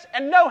against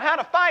and know how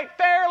to fight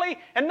fairly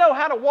and know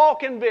how to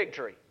walk in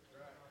victory.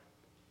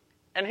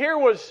 And here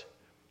was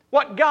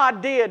what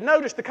God did.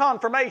 Notice the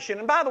confirmation.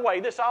 And by the way,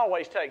 this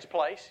always takes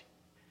place.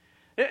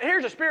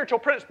 Here's a spiritual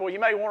principle you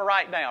may want to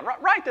write down.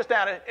 Write this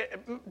down.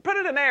 Put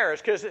it in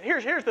errors, because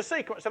here's the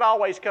sequence that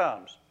always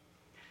comes.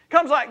 It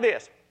comes like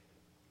this.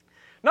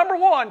 Number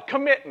one,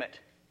 commitment.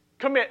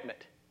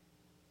 Commitment.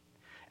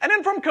 And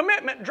then from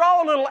commitment,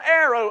 draw a little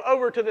arrow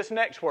over to this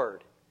next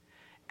word.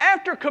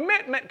 After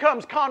commitment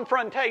comes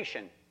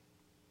confrontation.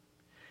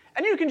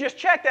 And you can just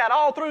check that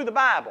all through the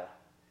Bible.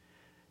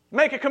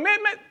 Make a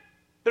commitment,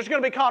 there's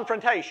going to be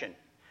confrontation.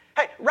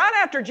 Hey, right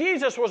after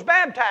Jesus was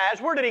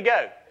baptized, where did he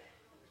go?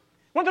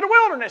 Went to the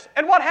wilderness.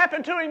 And what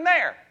happened to him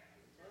there?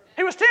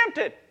 He was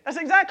tempted. That's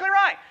exactly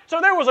right. So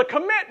there was a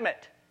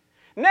commitment.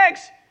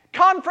 Next,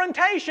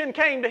 confrontation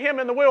came to him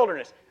in the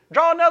wilderness.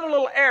 Draw another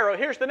little arrow.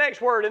 Here's the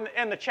next word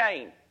in the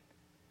chain.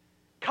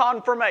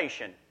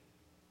 Confirmation.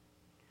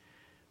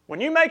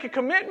 When you make a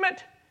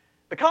commitment,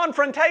 the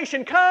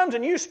confrontation comes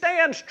and you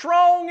stand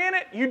strong in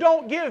it. You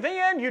don't give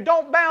in. You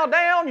don't bow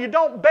down. You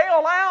don't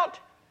bail out.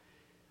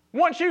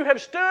 Once you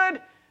have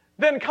stood,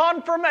 then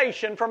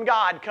confirmation from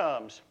God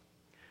comes.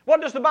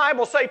 What does the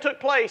Bible say took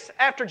place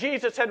after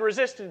Jesus had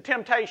resisted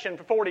temptation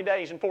for 40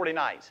 days and 40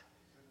 nights?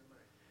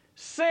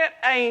 Sent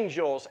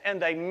angels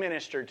and they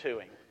ministered to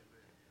him.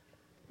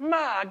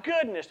 My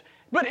goodness.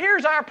 But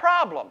here's our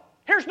problem.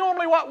 Here's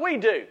normally what we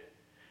do.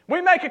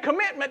 We make a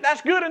commitment,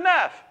 that's good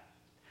enough.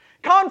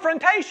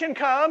 Confrontation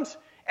comes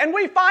and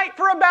we fight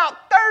for about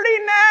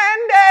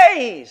 39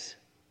 days.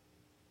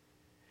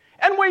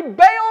 And we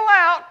bail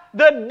out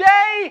the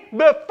day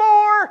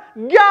before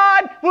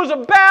God was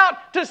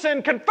about to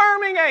send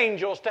confirming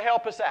angels to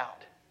help us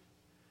out.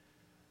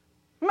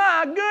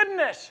 My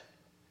goodness.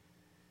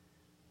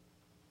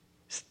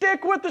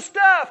 Stick with the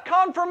stuff.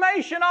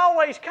 Confirmation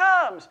always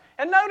comes.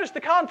 And notice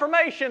the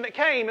confirmation that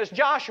came as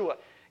Joshua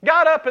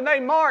got up and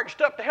they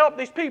marched up to help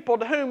these people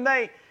to whom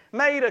they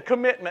made a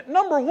commitment.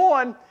 Number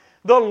one,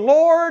 the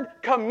Lord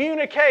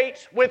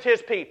communicates with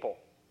His people.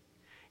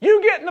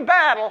 You get in the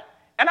battle,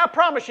 and I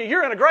promise you,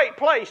 you're in a great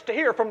place to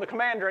hear from the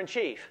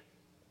commander-in-chief.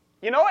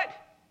 You know it?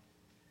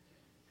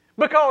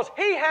 Because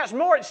he has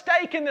more at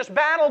stake in this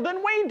battle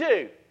than we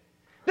do.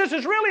 This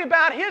is really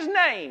about His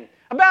name,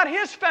 about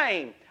His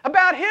fame,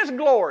 about His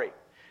glory.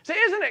 See,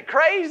 isn't it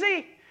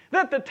crazy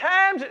that the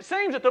times it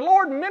seems that the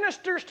Lord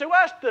ministers to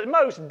us the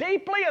most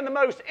deeply and the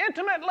most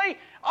intimately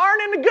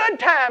aren't in the good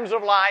times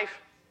of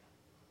life?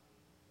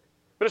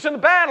 But it's in the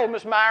battle,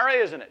 Miss Myra,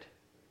 isn't it?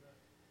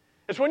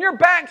 It's when your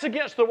back's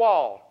against the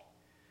wall.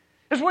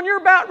 It's when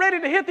you're about ready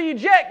to hit the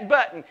eject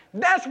button.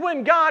 That's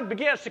when God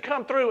begins to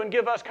come through and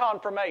give us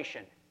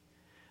confirmation.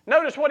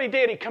 Notice what He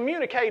did. He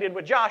communicated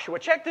with Joshua.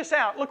 Check this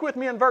out. Look with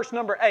me in verse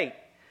number 8.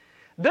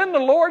 Then the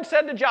Lord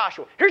said to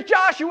Joshua, here's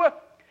Joshua.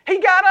 He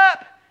got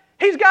up.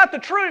 He's got the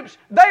troops.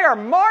 They are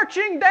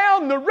marching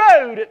down the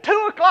road at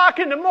 2 o'clock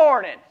in the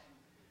morning.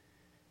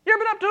 You ever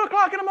been up 2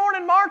 o'clock in the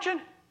morning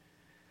marching?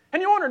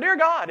 And you wonder, dear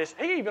God, is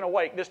He even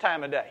awake this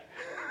time of day?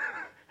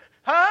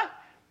 Huh?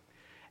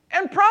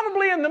 And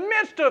probably in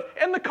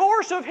the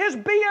course of his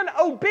being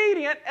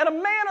obedient and a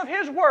man of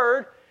His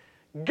word,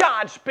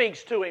 God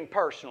speaks to him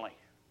personally.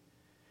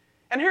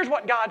 And here's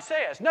what God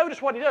says.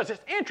 Notice what He does.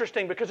 It's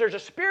interesting because there's a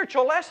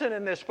spiritual lesson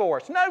in this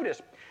for us.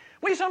 Notice,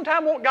 we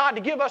sometimes want God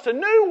to give us a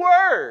new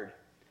word.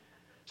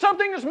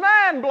 Something that's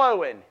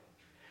mind-blowing.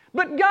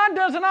 But God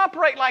doesn't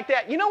operate like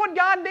that. You know what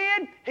God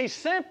did? He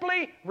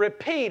simply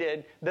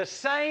repeated the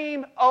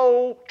same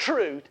old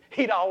truth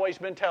He'd always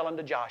been telling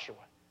to Joshua.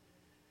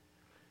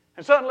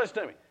 And son, listen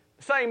to me.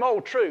 The same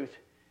old truth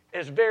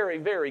is very,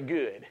 very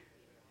good.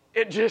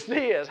 It just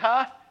is,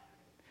 huh?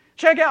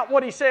 Check out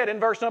what He said in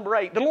verse number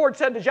 8. The Lord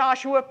said to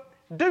Joshua,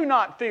 do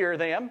not fear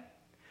them,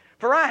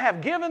 for I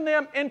have given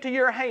them into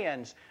your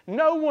hands.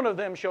 Not a one of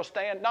them shall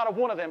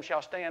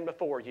stand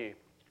before you.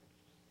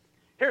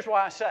 Here's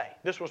why I say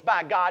this was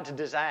by God's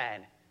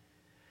design.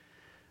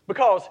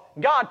 Because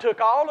God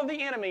took all of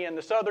the enemy in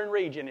the southern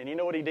region, and you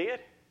know what He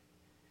did?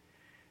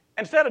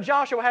 Instead of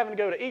Joshua having to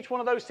go to each one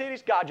of those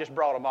cities, God just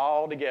brought them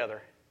all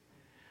together.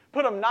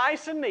 Put them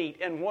nice and neat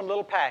in one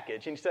little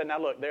package. And He said, now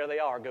look, there they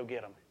are, go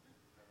get them.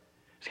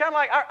 It's kind of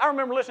like, I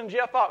remember listening to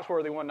Jeff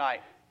Foxworthy one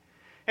night.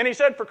 And he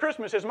said for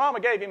Christmas, his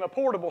mama gave him a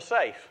portable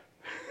safe.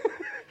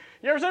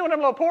 You ever seen one of them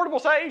little portable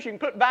safes? You can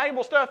put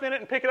valuable stuff in it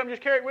and pick it up and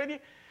just carry it with you.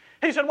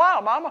 He said, wow,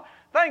 Mama,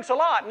 thanks a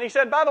lot. And he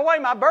said, by the way,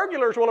 my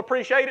burglars will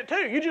appreciate it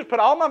too. You just put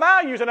all my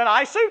values in a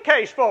nice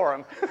suitcase for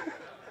them.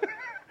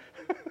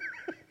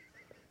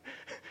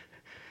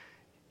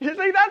 You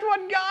see, that's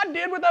what God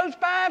did with those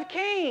 5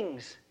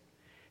 kings.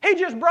 He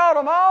just brought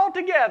them all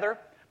together,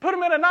 put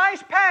them in a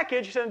nice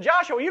package, and said,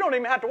 Joshua, you don't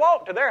even have to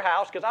walk to their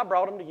house because I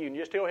brought them to you, and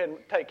just go ahead and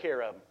take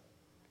care of them.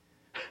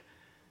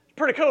 It's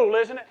pretty cool,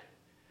 isn't it?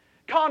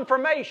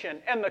 Confirmation.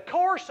 In the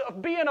course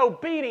of being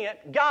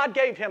obedient, God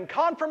gave him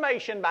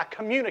confirmation by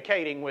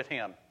communicating with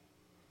him.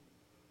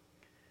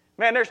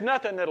 Man, there's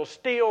nothing that'll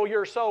steal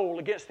your soul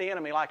against the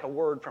enemy like a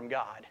word from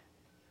God.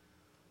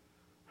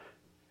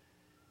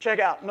 Check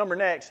out number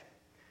next.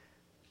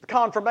 The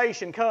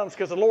confirmation comes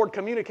because the Lord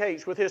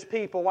communicates with his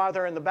people while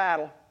they're in the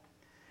battle.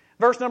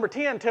 Verse number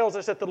 10 tells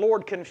us that the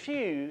Lord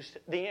confused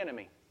the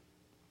enemy.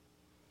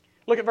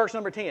 Look at verse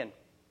number 10.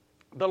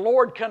 The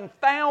Lord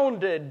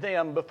confounded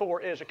them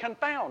before Israel.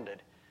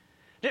 Confounded.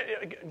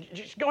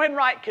 Just go ahead and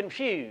write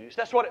confused.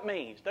 That's what it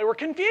means. They were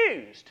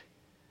confused.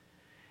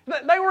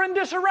 They were in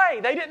disarray.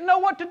 They didn't know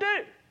what to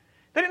do.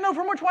 They didn't know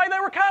from which way they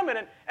were coming.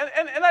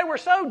 And they were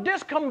so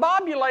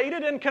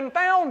discombobulated and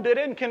confounded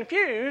and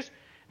confused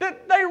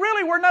that they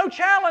really were no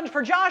challenge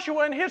for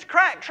Joshua and his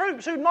crack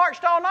troops who'd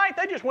marched all night.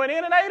 They just went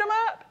in and ate them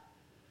up.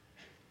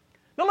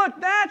 Now look,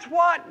 that's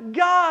what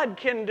God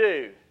can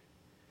do.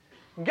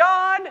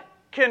 God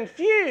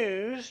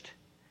confused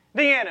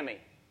the enemy.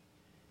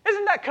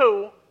 Isn't that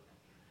cool?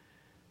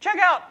 Check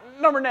out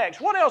number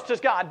next. What else does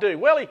God do?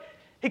 Well,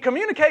 He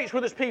communicates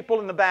with His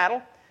people in the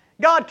battle.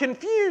 God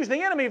confused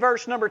the enemy,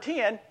 verse number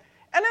 10.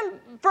 And then,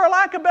 for a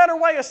lack of a better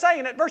way of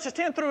saying it, verses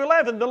 10 through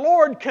 11, the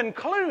Lord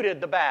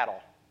concluded the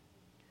battle.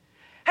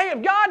 Hey,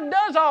 if God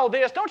does all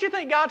this, don't you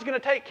think God's going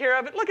to take care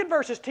of it? Look at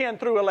verses 10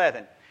 through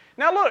 11.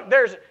 Now look,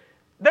 there's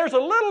a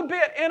little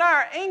bit in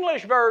our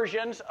English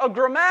versions a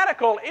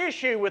grammatical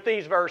issue with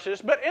these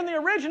verses, but in the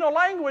original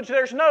language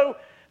there's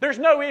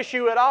no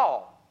issue at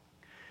all.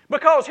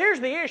 Because here's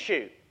the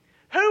issue.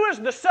 Who is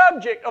the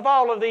subject of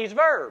all of these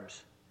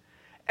verbs?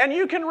 And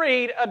you can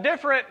read a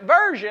different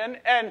version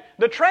and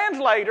the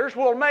translators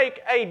will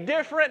make a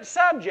different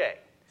subject.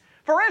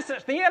 For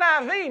instance, the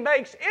NIV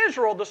makes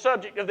Israel the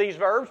subject of these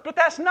verbs, but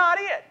that's not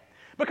it.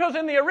 Because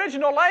in the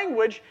original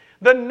language,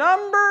 the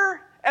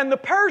number and the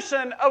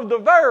person of the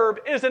verb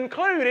is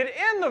included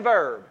in the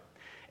verb.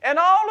 And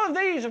all of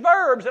these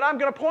verbs that I'm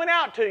going to point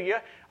out to you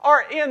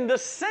are in the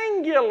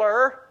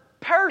singular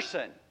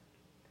person.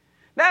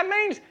 That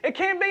means it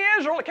can't be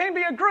Israel, it can't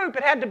be a group,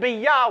 it had to be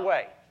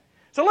Yahweh.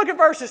 So look at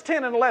verses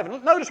 10 and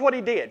 11. Notice what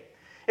he did.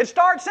 It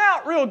starts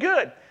out real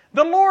good.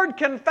 The Lord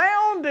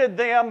confounded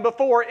them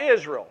before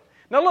Israel.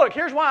 Now look,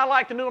 here's why I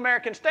like the New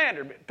American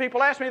Standard.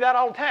 People ask me that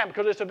all the time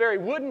because it's a very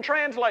wooden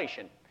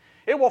translation.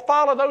 It will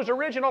follow those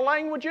original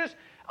languages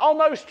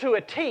almost to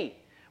a T,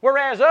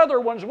 whereas other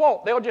ones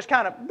won't. They'll just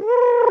kind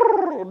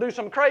of do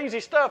some crazy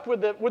stuff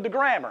with the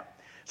grammar.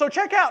 So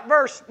check out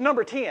verse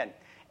number 10.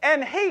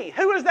 And he,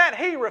 who is that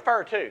he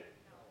refer to?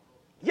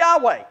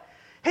 Yahweh.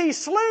 He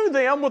slew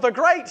them with a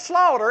great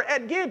slaughter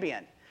at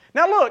Gibeon.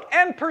 Now look,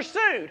 and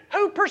pursued.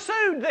 Who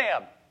pursued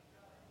them?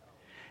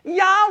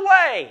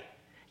 Yahweh.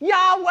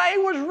 Yahweh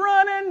was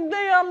running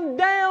them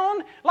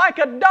down like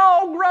a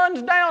dog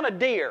runs down a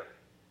deer.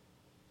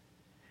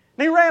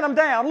 And he ran them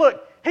down.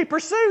 Look, he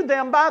pursued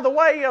them by the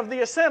way of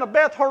the ascent of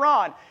Beth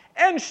Horon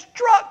and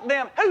struck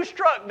them. Who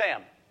struck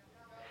them?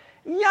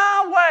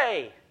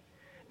 Yahweh.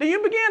 Do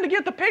you begin to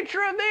get the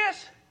picture of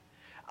this?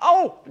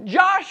 Oh,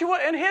 Joshua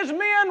and his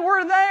men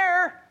were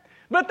there,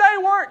 but they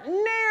weren't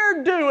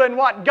near doing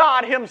what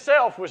God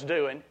Himself was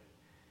doing.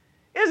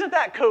 Isn't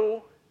that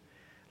cool?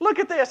 Look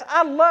at this.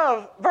 I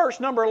love verse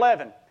number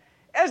 11.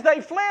 As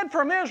they fled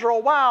from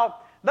Israel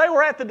while they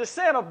were at the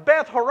descent of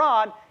Beth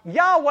Horon,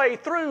 Yahweh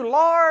threw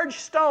large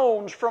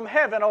stones from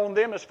heaven on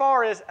them as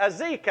far as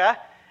Azekah,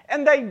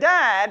 and they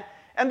died.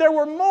 And there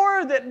were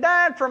more that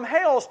died from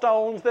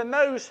hailstones than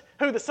those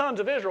who the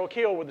sons of Israel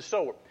killed with the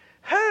sword.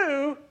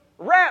 Who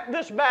wrapped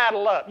this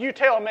battle up? You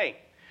tell me.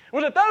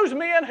 Was it those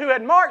men who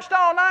had marched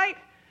all night?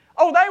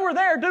 Oh, they were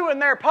there doing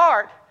their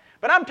part.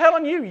 But I'm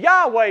telling you,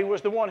 Yahweh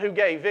was the one who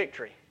gave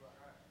victory.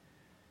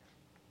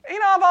 You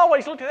know, I've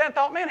always looked at that and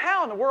thought, man,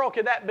 how in the world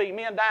could that be,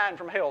 men dying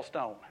from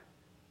hailstone?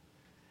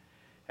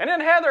 And then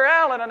Heather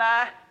Allen and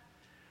I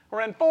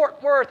were in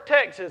Fort Worth,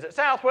 Texas at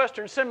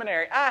Southwestern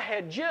Seminary. I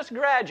had just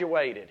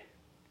graduated.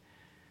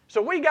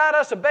 So we got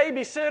us a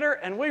babysitter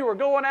and we were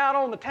going out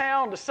on the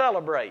town to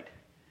celebrate.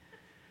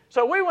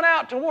 So we went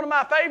out to one of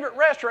my favorite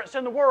restaurants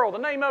in the world. The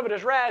name of it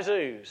is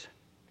Razoo's.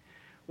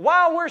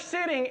 While we're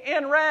sitting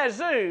in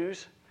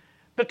Razoo's,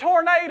 the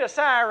tornado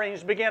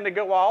sirens began to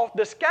go off.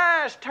 The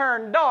skies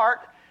turned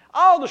dark.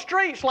 All the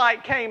street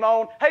light came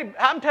on. Hey,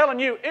 I'm telling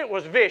you, it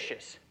was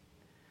vicious.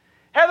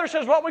 Heather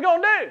says, what are we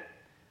going to do?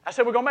 I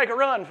said, we're going to make a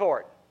run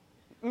for it.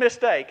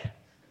 Mistake.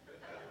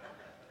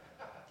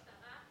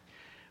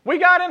 We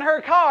got in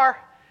her car,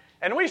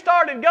 and we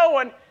started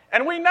going,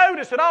 and we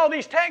noticed that all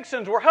these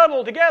Texans were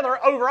huddled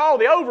together over all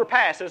the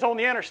overpasses on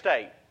the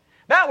interstate.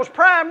 That was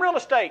prime real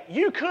estate.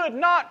 You could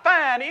not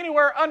find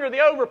anywhere under the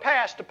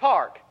overpass to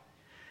park.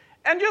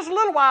 And just a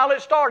little while,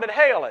 it started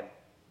hailing.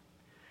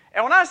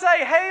 And when I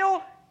say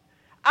hail,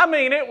 I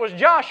mean it was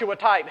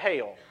Joshua-type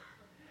hail.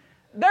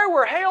 There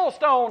were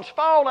hailstones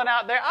falling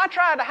out there. I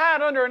tried to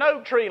hide under an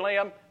oak tree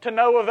limb to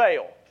no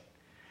avail.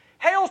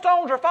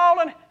 Hailstones are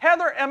falling.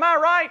 Heather, am I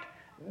right?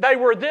 They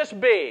were this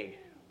big,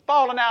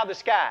 falling out of the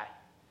sky.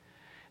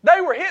 They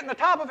were hitting the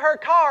top of her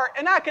car,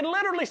 and I could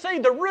literally see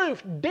the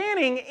roof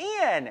denting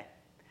in.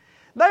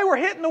 They were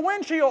hitting the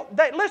windshield.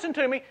 Listen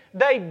to me.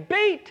 They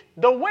beat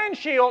the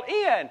windshield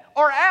in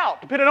or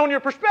out, depending on your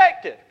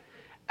perspective.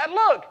 And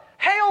look,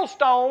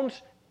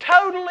 hailstones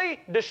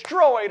totally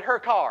destroyed her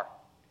car.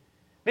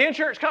 The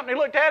insurance company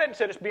looked at it and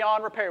said, it's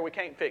beyond repair. We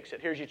can't fix it.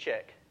 Here's your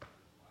check.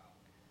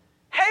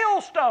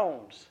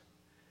 Hailstones.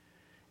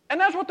 And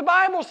that's what the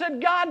Bible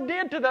said God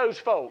did to those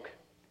folk.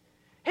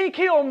 He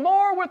killed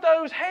more with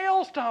those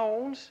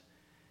hailstones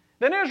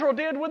than Israel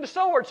did with the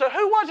sword. So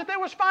who was it that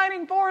was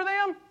fighting for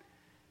them?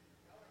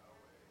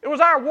 It was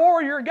our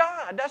warrior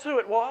God. That's who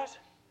it was.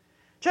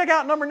 Check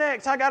out number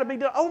next. I got to be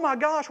done. Oh my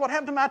gosh, what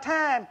happened to my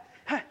time?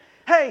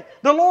 Hey,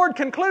 the Lord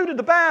concluded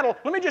the battle.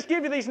 Let me just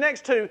give you these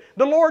next two.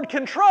 The Lord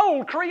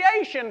controlled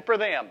creation for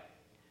them.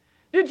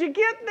 Did you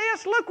get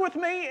this? Look with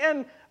me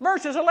in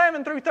verses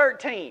 11 through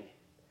 13.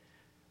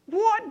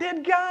 What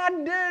did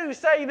God do,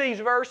 say these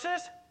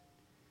verses?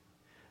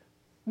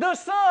 The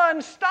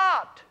sun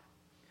stopped.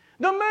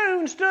 The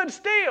moon stood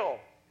still.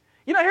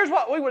 You know, here's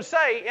what we would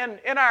say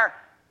in our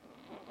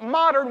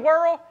modern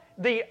world.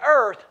 The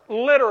earth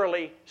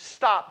literally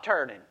stopped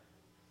turning.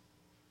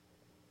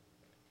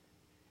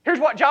 Here's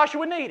what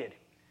Joshua needed.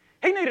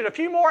 He needed a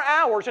few more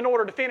hours in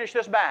order to finish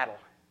this battle.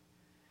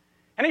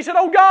 And he said,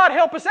 oh God,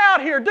 help us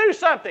out here. Do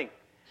something.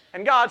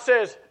 And God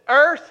says,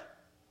 earth,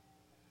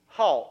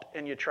 halt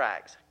in your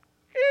tracks.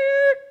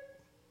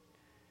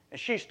 And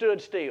she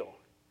stood still.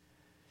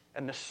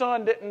 And the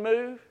sun didn't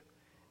move,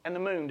 and the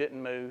moon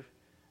didn't move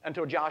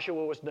until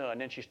Joshua was done.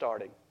 Then she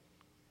started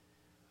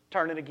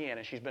turning again,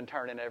 and she's been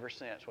turning ever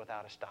since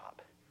without a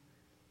stop.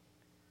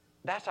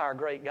 That's our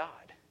great God.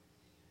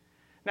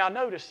 Now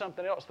notice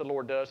something else the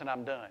Lord does, and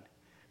I'm done.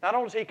 Not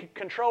only does He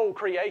control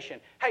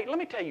creation. Hey, let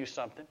me tell you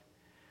something.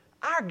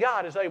 Our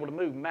God is able to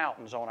move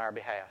mountains on our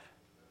behalf.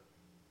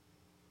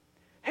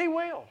 He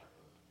will.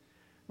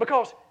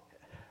 Because,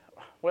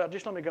 well,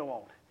 just let me go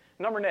on.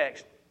 Number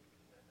next.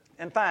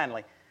 And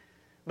finally,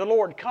 the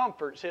Lord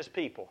comforts His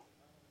people.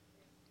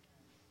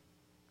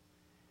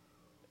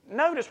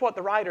 Notice what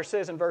the writer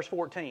says in verse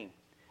 14.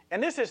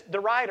 And this is the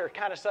writer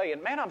kind of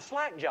saying, man, I'm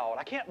slack-jawed.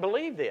 I can't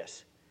believe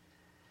this.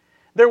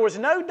 There was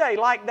no day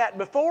like that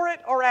before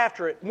it or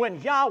after it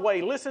when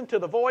Yahweh listened to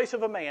the voice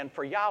of a man,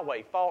 for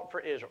Yahweh fought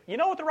for Israel. You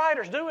know what the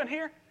writer's doing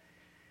here?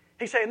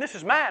 He's saying this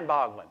is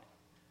mind-boggling.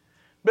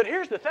 But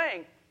here's the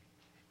thing.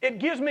 It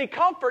gives me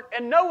comfort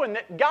in knowing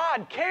that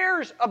God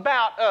cares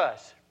about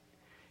us.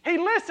 He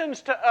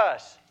listens to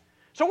us.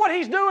 So what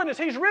He's doing is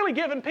He's really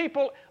giving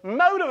people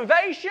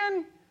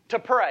motivation to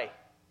pray.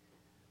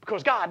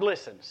 Because God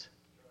listens.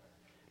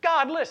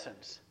 God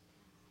listens.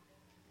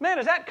 Man,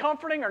 is that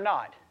comforting or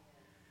not?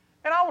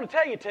 And I want to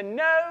tell you, to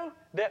know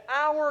that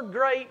our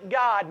great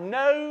God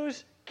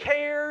knows,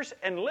 cares,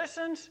 and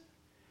listens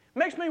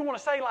makes me want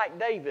to say like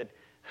David,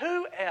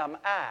 who am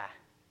I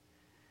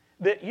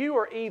that you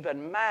are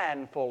even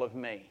mindful of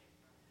me?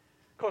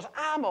 Because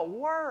I'm a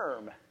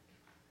worm.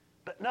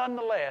 But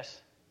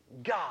nonetheless,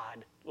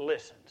 God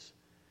listens.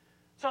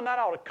 So that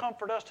ought to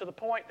comfort us to the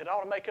point that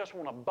ought to make us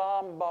want to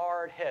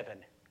bombard heaven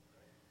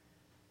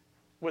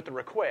with the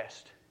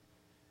request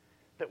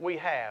that we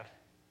have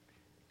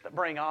that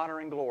bring honor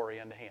and glory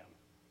unto Him.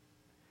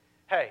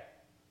 Hey,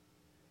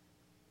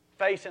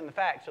 facing the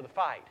facts of the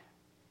fight.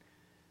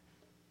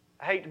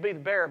 I hate to be the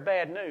bearer of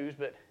bad news,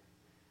 but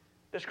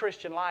this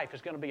Christian life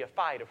is going to be a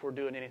fight if we're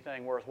doing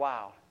anything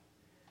worthwhile.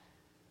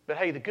 But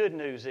hey, the good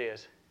news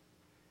is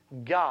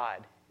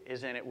God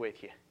is in it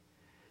with you.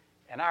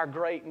 And our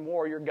great and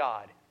warrior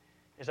God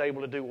is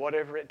able to do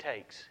whatever it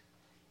takes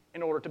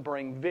in order to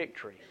bring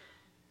victory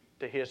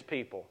to His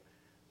people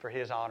for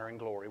His honor and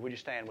glory. Would you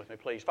stand with me,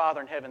 please?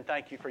 Father in heaven,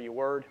 thank You for Your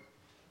word.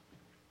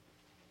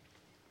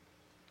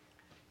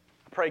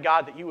 I pray,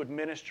 God, that You would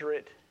minister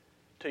it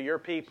to Your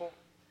people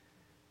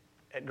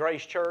at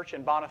Grace Church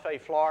in Bonifay,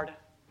 Florida.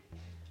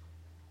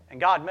 And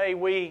God, may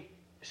we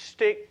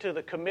stick to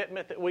the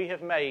commitment that we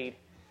have made,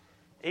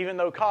 even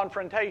though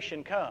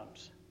confrontation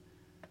comes,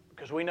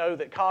 because we know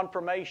that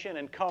confirmation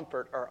and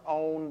comfort are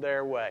on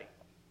their way.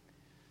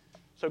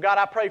 So God,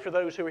 I pray for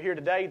those who are here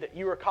today that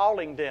You are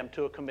calling them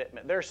to a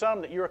commitment. There are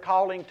some that You are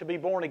calling to be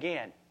born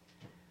again.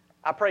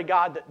 I pray,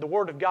 God, that the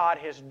Word of God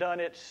has done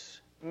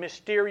its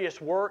mysterious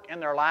work in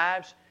their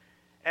lives,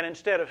 and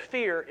instead of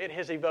fear, it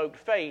has evoked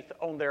faith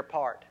on their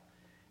part.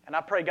 And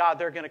I pray, God,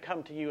 they're going to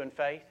come to You in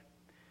faith.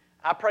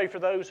 I pray for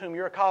those whom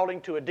You're calling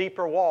to a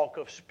deeper walk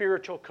of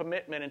spiritual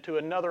commitment and to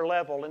another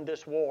level in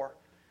this war.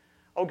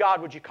 Oh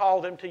God, would You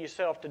call them to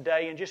Yourself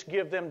today and just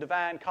give them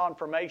divine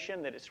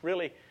confirmation that it's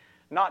really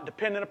not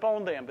dependent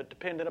upon them, but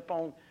dependent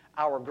upon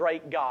our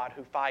great God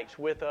who fights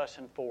with us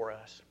and for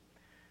us.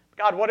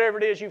 God, whatever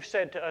it is You've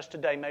said to us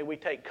today, may we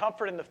take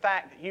comfort in the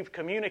fact that You've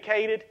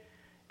communicated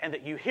and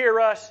that You hear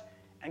us.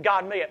 And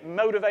God, may it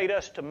motivate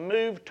us to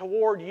move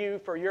toward You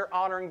for Your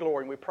honor and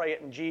glory. And we pray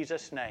it in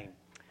Jesus' name.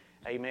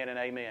 Amen and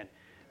amen.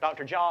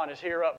 Dr. John is here up